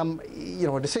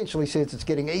 It essentially says it's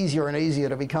getting easier and easier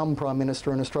to become Prime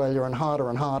Minister in Australia and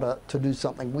harder to do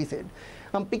something with it.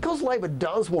 Because Labor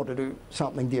does want to do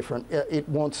something different, it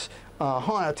wants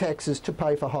higher taxes to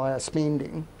pay for higher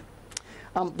spending.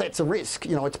 That's a risk.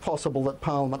 It's possible that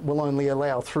Parliament will only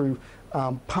allow through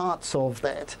parts of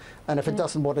that, and if it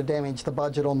doesn't want to damage the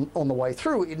budget on the way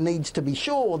through, it needs to be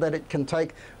sure that it can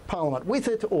take Parliament with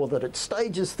it, or that it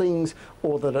stages things,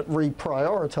 or that it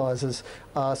reprioritises,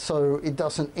 so it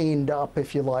doesn't end up,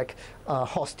 if you like,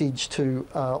 hostage to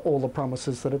all the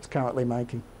promises that it's currently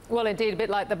making. Well, indeed, a bit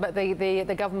like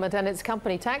the government and its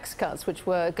company tax cuts, which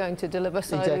were going to deliver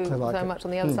so much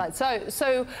on the other side.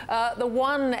 So the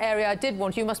one area I did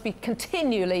want, you must be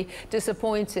continually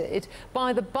disappointed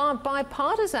by the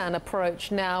bipartisan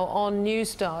approach now on New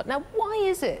Start. Now, why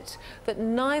is it that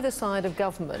neither side of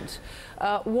government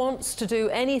wants to do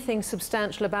anything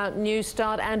substantial about New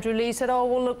Start? Andrew Leigh said, oh,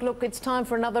 well, look, it's time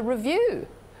for another review.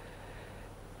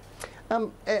 A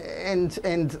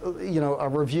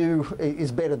review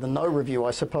is better than no review,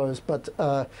 I suppose, but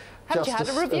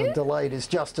justice delayed is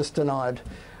justice denied.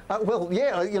 The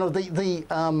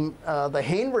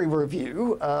Henry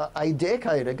Review a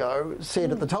decade ago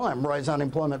said at the time raise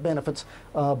unemployment benefits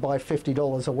by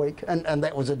 $50 a week, and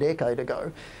that was a decade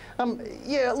ago.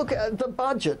 The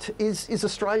budget is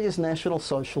Australia's national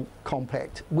social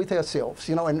compact with ourselves,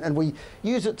 and we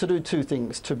use it to do two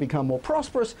things: to become more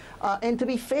prosperous and to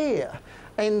be fair.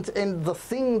 And the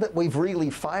thing that we've really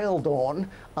failed on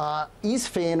is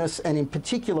fairness, and in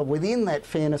particular within that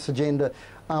fairness agenda,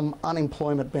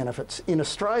 unemployment benefits. In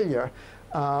Australia,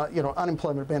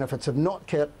 unemployment benefits have not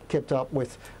kept up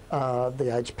with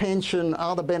the age pension,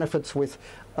 other benefits with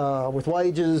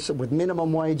wages, with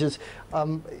minimum wages.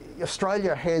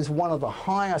 Australia has one of the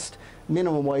highest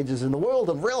minimum wages in the world,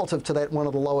 and relative to that, one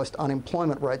of the lowest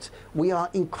unemployment rates. We are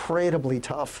incredibly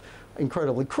tough,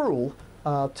 incredibly cruel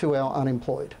to our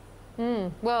unemployed.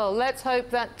 Well, let's hope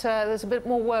that there's a bit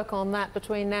more work on that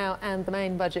between now and the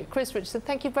main budget. Chris Richardson,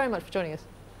 thank you very much for joining us.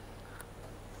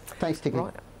 Thanks, Ticky.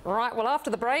 Right, well,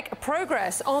 after the break,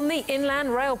 progress on the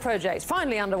Inland Rail project.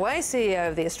 Finally underway, CEO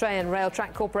of the Australian Rail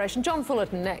Track Corporation, John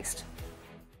Fullerton, next.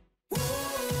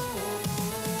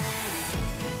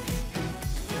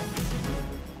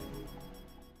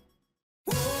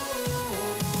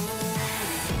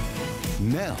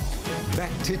 Now,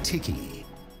 back to Ticky.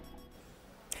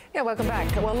 Yeah, welcome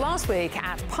back. Well, last week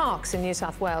at Parkes in New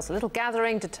South Wales, a little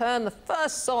gathering to turn the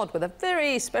first sod with a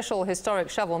very special historic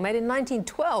shovel made in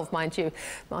 1912, mind you,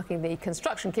 marking the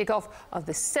construction kick-off of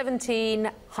the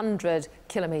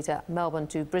 1,700-kilometre Melbourne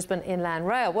to Brisbane Inland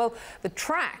Rail. Well, the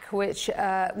track, which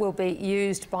will be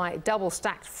used by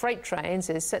double-stacked freight trains,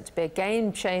 is set to be a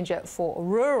game-changer for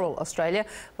rural Australia,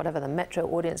 whatever the metro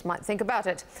audience might think about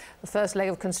it. The first leg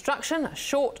of construction, a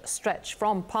short stretch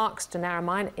from Parkes to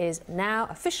Narromine, is now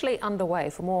officially underway.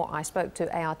 For more, I spoke to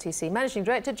ARTC Managing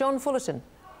Director John Fullerton.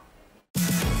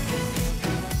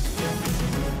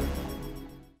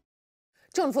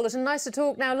 John Fullerton, nice to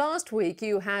talk. Now, last week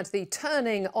you had the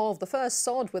turning of the first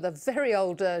sod with a very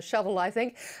old shovel, I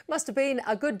think. Must have been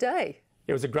a good day.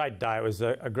 It was a great day. It was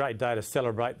a great day to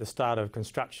celebrate the start of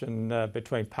construction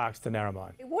between Parkes to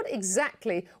Narromine. What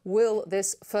exactly will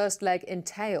this first leg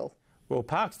entail? Well,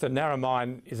 Parkes to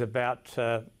Narromine is about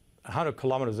 100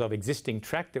 kilometres of existing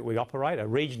track that we operate, a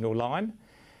regional line,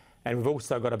 and we've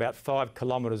also got about 5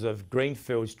 kilometres of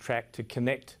greenfields track to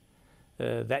connect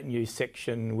that new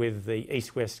section with the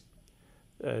east-west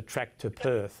track to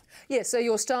Perth. Yes, so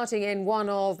you're starting in one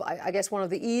of, I guess, one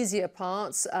of the easier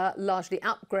parts, largely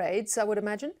upgrades, I would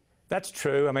imagine? That's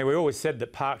true. I mean, we always said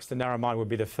that Parkes to Narromine would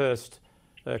be the first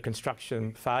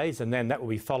construction phase, and then that will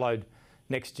be followed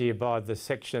next year by the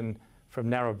section from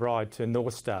Narrabri to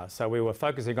North Star. So we were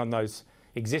focusing on those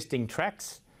existing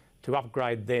tracks to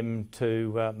upgrade them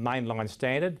to mainline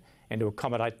standard and to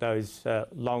accommodate those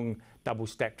long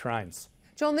double-stack trains.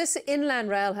 John, this Inland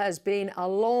Rail has been a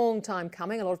long time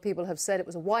coming. A lot of people have said it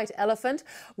was a white elephant.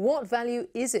 What value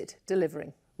is it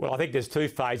delivering? Well, I think there's two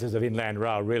phases of Inland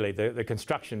Rail, really. The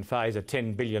construction phase, a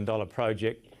 $10 billion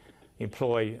project,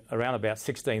 employ around about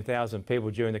 16,000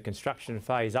 people during the construction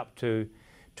phase up to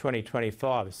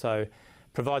 2025. So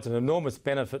provides an enormous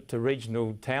benefit to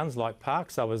regional towns like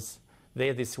Parkes. I was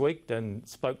there this week and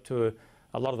spoke to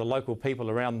a lot of the local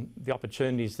people around the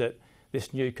opportunities that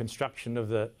this new construction of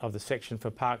the section for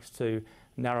Parkes to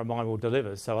Narromine will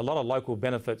deliver. So a lot of local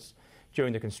benefits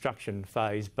during the construction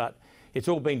phase, but it's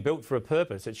all been built for a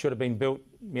purpose. It should have been built,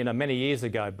 many years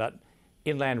ago, but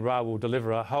Inland Rail will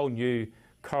deliver a whole new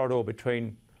corridor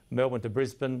between Melbourne to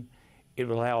Brisbane. It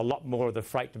will allow a lot more of the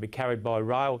freight to be carried by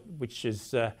rail, which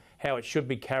is how it should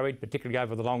be carried, particularly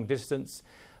over the long distance.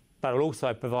 But it will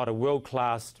also provide a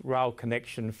world-class rail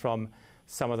connection from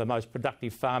some of the most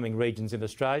productive farming regions in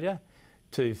Australia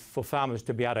for farmers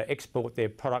to be able to export their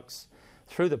products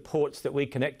through the ports that we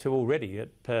connect to already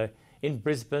in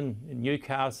Brisbane, in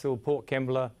Newcastle, Port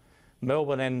Kembla,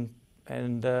 Melbourne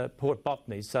and Port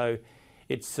Botany. So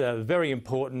it's very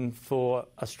important for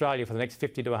Australia for the next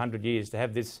 50 to 100 years to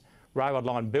have this railway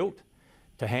line built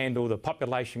to handle the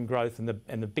population growth and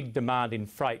the big demand in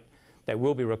freight that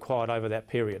will be required over that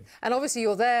period. And obviously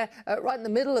you're there right in the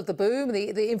middle of the boom,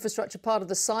 the infrastructure part of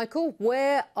the cycle.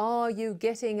 Where are you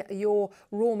getting your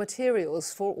raw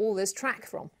materials for all this track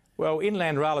from? Well,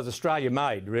 Inland Rail is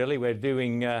Australia-made, really. We're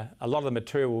doing a lot of the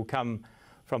material will come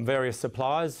from various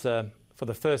suppliers. For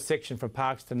the first section from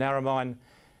Parkes to Narromine,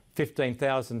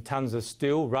 15,000 tonnes of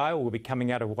steel rail will be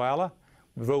coming out of Whyalla.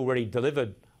 We've already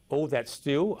delivered all that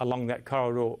steel along that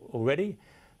corridor already.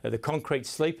 The concrete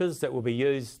sleepers that will be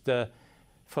used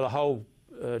for the whole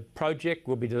project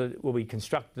will be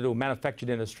constructed or manufactured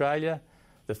in Australia.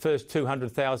 The first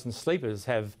 200,000 sleepers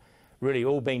have really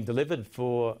all been delivered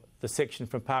for the section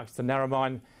from Parkes to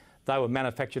Narromine. They were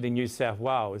manufactured in New South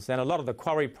Wales. And a lot of the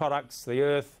quarry products, the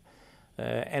earth,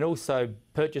 and also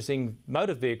purchasing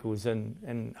motor vehicles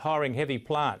and hiring heavy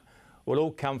plant will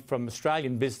all come from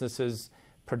Australian businesses,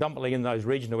 predominantly in those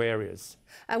regional areas.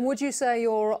 And would you say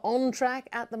you're on track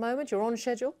at the moment? You're on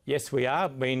schedule? Yes, we are. I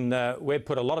mean, we've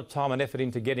put a lot of time and effort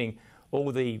into getting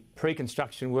all the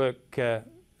pre-construction work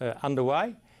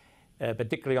underway,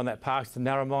 particularly on that Parkes to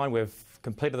Narromine. We've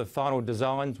completed the final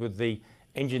designs with the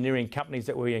engineering companies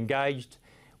that we engaged.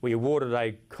 We awarded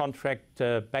a contract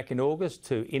back in August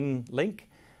to InLink,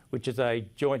 which is a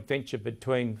joint venture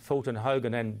between Fulton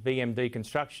Hogan and BMD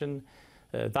Construction.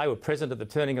 They were present at the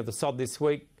turning of the sod this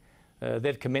week.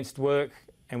 They've commenced work,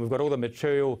 and we've got all the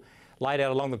material laid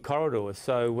out along the corridor.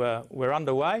 So we're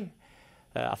underway.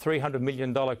 A $300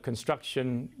 million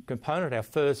construction component, our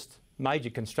first major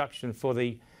construction for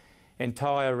the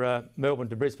entire Melbourne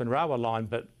to Brisbane railway line.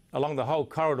 But along the whole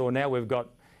corridor now, we've got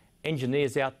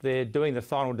engineers out there doing the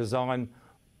final design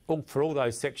for all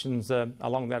those sections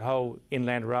along that whole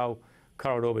inland rail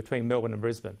corridor between Melbourne and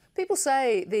Brisbane. People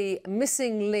say the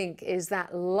missing link is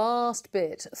that last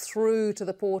bit through to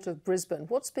the port of Brisbane.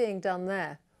 What's being done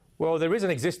there? Well, there is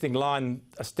an existing line,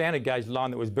 a standard gauge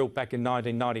line that was built back in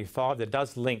 1995 that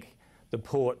does link the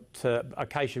port to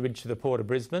Acacia Ridge to the port of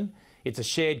Brisbane. It's a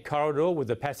shared corridor with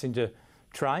the passenger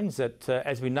trains that,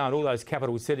 as we know, in all those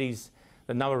capital cities,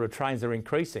 the number of trains are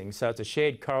increasing. So it's a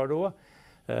shared corridor.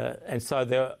 And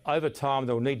so over time,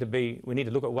 we need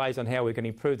to look at ways on how we can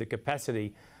improve the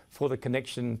capacity for the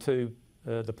connection to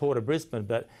the port of Brisbane.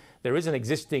 But there is an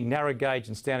existing narrow gauge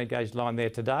and standard gauge line there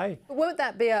today. Won't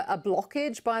that be a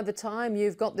blockage by the time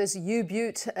you've got this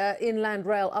U-Butte inland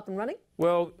rail up and running?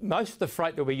 Well, most of the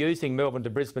freight that we're using Melbourne to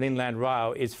Brisbane inland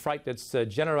rail is freight that's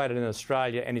generated in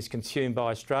Australia and is consumed by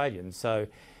Australians. So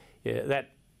that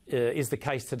is the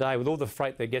case today with all the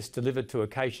freight that gets delivered to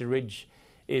Acacia Ridge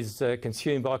is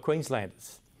consumed by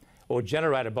Queenslanders or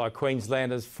generated by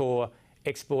Queenslanders for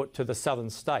export to the southern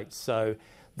states. So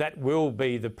that will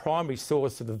be the primary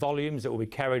source of the volumes that will be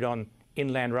carried on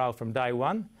inland rail from day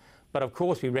one. But of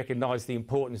course we recognise the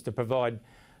importance to provide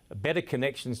better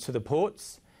connections to the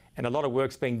ports, and a lot of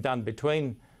work's being done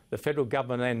between the federal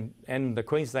government and the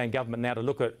Queensland government now to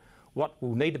look at what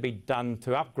will need to be done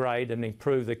to upgrade and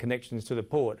improve the connections to the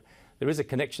port. There is a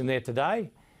connection there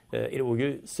today. It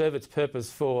will serve its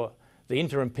purpose for the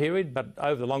interim period, but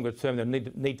over the longer term there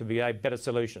need to be a better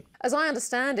solution. As I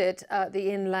understand it,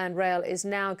 the inland rail is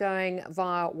now going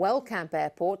via Wellcamp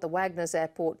Airport, the Wagners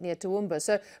Airport near Toowoomba.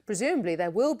 So presumably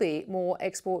there will be more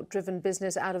export-driven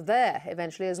business out of there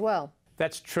eventually as well.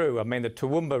 That's true. I mean, the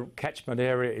Toowoomba catchment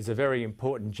area is a very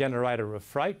important generator of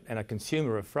freight and a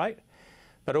consumer of freight,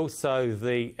 but also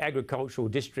the agricultural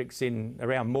districts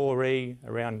around Moree,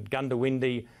 around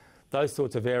Gundawindi, those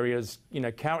sorts of areas,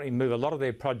 currently move a lot of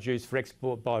their produce for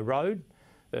export by road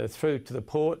through to the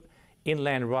port.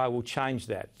 Inland rail will change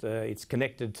that. It's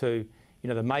connected to,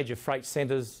 the major freight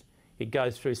centres. It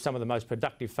goes through some of the most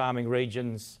productive farming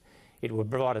regions. It will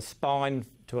provide a spine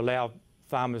to allow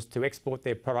farmers to export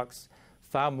their products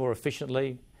far more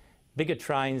efficiently. Bigger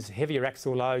trains, heavier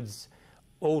axle loads,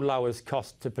 all lowers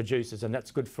cost to producers, and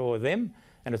that's good for them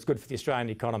and it's good for the Australian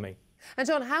economy. And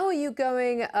John, how are you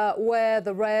going where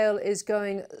the rail is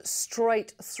going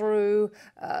straight through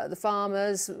the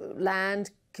farmers' land,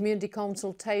 community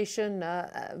consultation,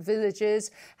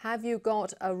 villages? Have you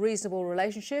got a reasonable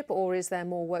relationship, or is there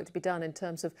more work to be done in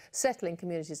terms of settling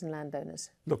communities and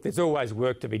landowners? Look, there's always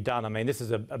work to be done. I mean, this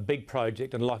is a big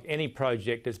project, and like any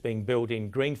project that's being built in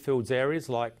greenfields areas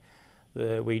like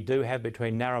we do have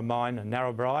between Narromine and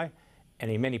Narrabri,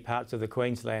 and in many parts of the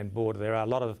Queensland border, there are a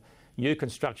lot of new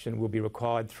construction will be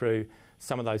required through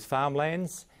some of those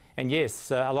farmlands. And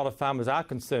yes, a lot of farmers are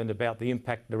concerned about the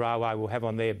impact the railway will have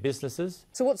on their businesses.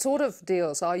 So what sort of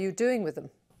deals are you doing with them?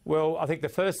 Well, I think the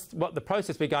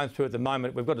process we're going through at the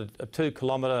moment, we've got a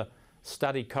 2-kilometre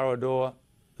study corridor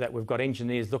that we've got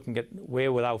engineers looking at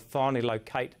where will they'll finally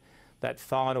locate that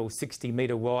final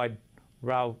 60-metre wide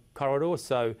rail corridor.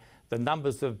 So the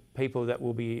numbers of people that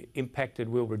will be impacted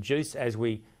will reduce as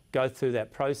we go through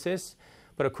that process.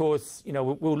 But of course,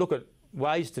 we'll look at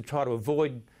ways to try to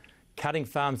avoid cutting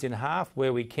farms in half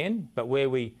where we can, but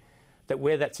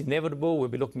where that's inevitable, we'll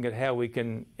be looking at how we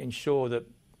can ensure that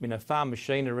farm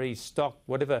machinery, stock,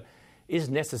 whatever is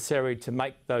necessary to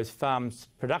make those farms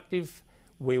productive,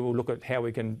 we will look at how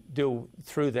we can deal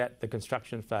through the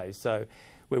construction phase. So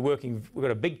we've got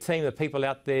a big team of people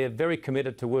out there very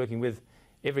committed to working with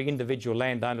every individual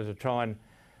landowner to try and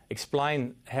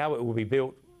explain how it will be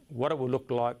built, what it will look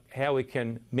like, how we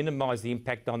can minimise the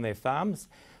impact on their farms,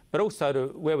 but also to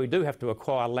where we do have to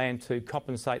acquire land to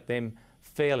compensate them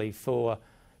fairly for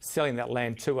selling that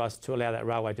land to us to allow that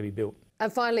railway to be built.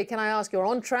 And finally, can I ask, you're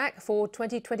on track for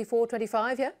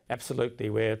 2024-25, yeah? Absolutely.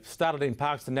 We're started in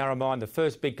Parkeston Narromine, the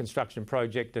first big construction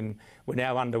project, and we're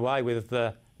now underway with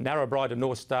the Narrabri to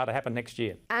North Star to happen next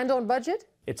year. And on budget?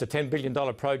 It's a $10 billion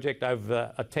project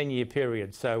over a 10-year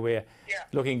period, so we're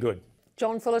looking good.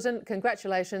 John Fullerton,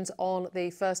 congratulations on the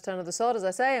first turn of the sod, as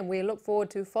I say, and we look forward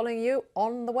to following you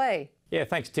on the way. Yeah,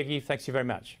 thanks, Ticky. Thanks you very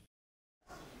much.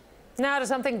 Now to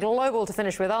something global to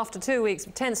finish with. After 2 weeks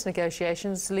of tense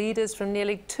negotiations, leaders from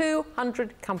nearly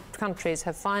 200 countries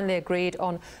have finally agreed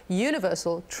on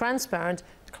universal, transparent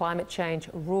climate change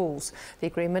rules. The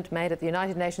agreement made at the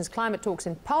United Nations climate talks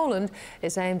in Poland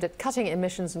is aimed at cutting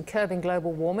emissions and curbing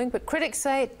global warming, but critics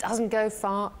say it doesn't go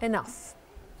far enough.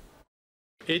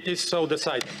 It is so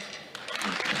decided.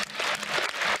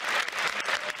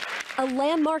 A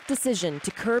landmark decision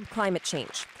to curb climate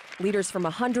change. Leaders from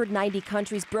 190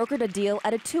 countries brokered a deal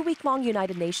at a 2-week-long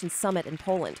United Nations summit in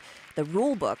Poland. The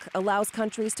rule book allows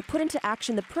countries to put into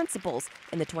action the principles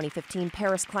in the 2015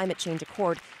 Paris Climate Change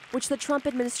Accord, which the Trump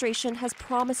administration has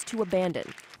promised to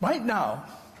abandon. Right now,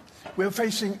 we're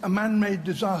facing a man-made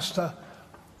disaster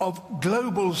of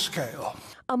global scale.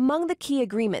 Among the key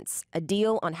agreements, a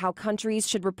deal on how countries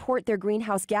should report their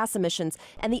greenhouse gas emissions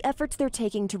and the efforts they're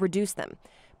taking to reduce them.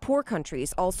 Poor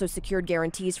countries also secured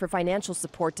guarantees for financial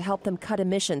support to help them cut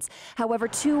emissions. However,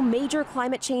 2 major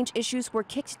climate change issues were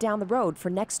kicked down the road for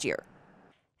next year.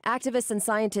 Activists and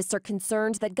scientists are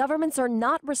concerned that governments are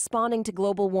not responding to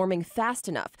global warming fast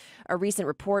enough. A recent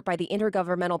report by the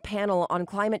Intergovernmental Panel on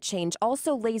Climate Change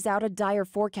also lays out a dire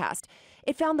forecast.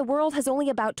 It found the world has only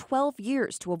about 12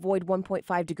 years to avoid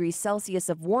 1.5 degrees Celsius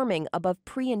of warming above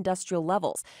pre-industrial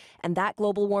levels, and that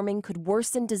global warming could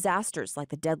worsen disasters like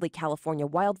the deadly California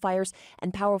wildfires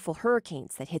and powerful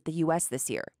hurricanes that hit the U.S. this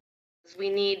year. We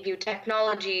need new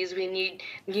technologies, we need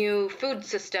new food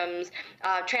systems,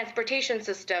 transportation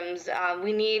systems.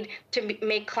 We need to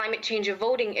make climate change a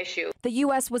voting issue. The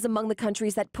U.S. was among the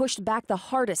countries that pushed back the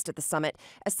hardest at the summit,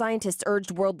 as scientists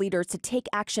urged world leaders to take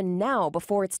action now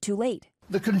before it's too late.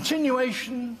 The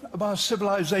continuation of our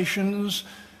civilizations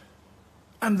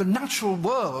and the natural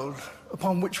world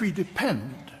upon which we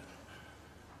depend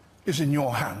is in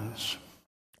your hands.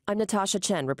 I'm Natasha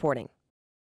Chen reporting.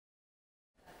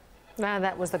 Now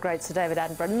that was the great Sir David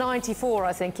Attenborough, 94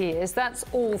 I think he is. That's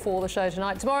all for the show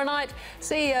tonight. Tomorrow night,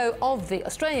 CEO of the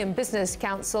Australian Business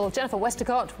Council, Jennifer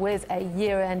Westacott, with a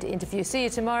year-end interview. See you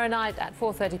tomorrow night at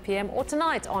 4:30 p.m. or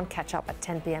tonight on Catch Up at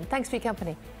 10 p.m. Thanks for your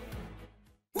company.